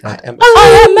shall be at IMSS.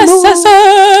 I'm really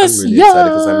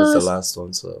excited because I missed the last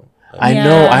one, so... I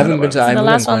know. I haven't been to... The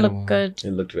last one looked good.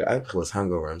 It looked good. I was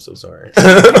hungover. I'm so sorry.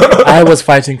 I was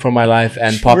fighting for my life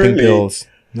and popping pills.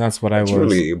 That's what I was.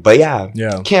 Really? But yeah.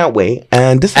 Can't wait.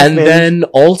 And this then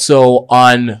also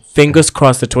on fingers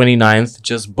crossed the 29th,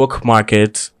 just bookmark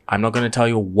it. I'm not going to tell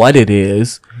you what it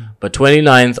is, but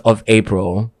 29th of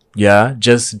April... Yeah,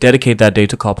 just dedicate that day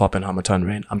to Cultpop and Hamatan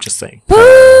Rain. I'm just saying. Woo!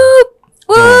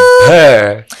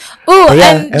 And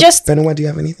just... Benua, do you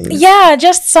have anything? Yeah,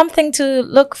 just something to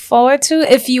look forward to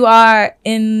if you are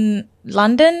in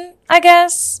London, I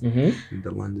guess. Mm-hmm.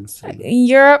 The London city. In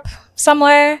Europe,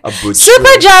 somewhere.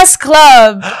 Super Jazz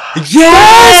Club.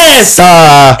 Yes!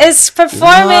 Is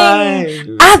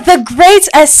performing at the Great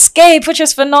Escape, which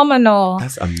is phenomenal.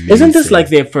 That's amazing. Isn't this like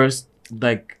their first,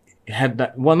 like...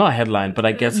 not headline, but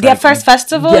I guess their first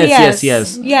festival. Yes.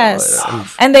 Oh,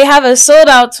 and they have a sold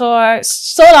out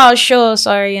show.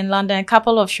 In London, a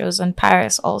couple of shows in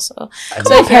Paris also.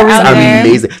 So if you're out there,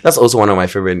 amazing. That's also one of my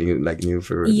favorite new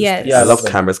favorites. Yes, I love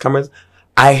Cameras.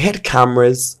 I had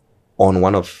Cameras on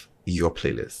one of your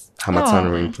playlists, Hamatan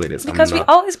Rain playlist, because we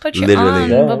always put you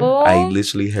on. I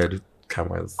literally heard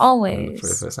Cameras always for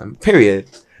the first time. Period.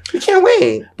 We can't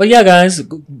wait. But yeah, guys,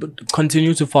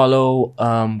 continue to follow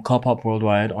cultpop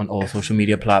worldwide on all social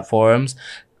media platforms.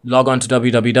 Log on to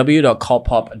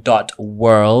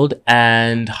www.cultpop.world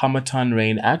and Hamatan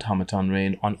Rain at Hamatan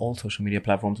Rain on all social media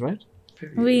platforms, right?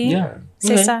 Oui. Yeah.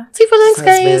 C'est ça. See you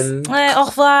guys. Au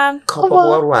revoir. Cultpop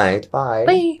worldwide. Bye.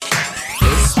 Bye.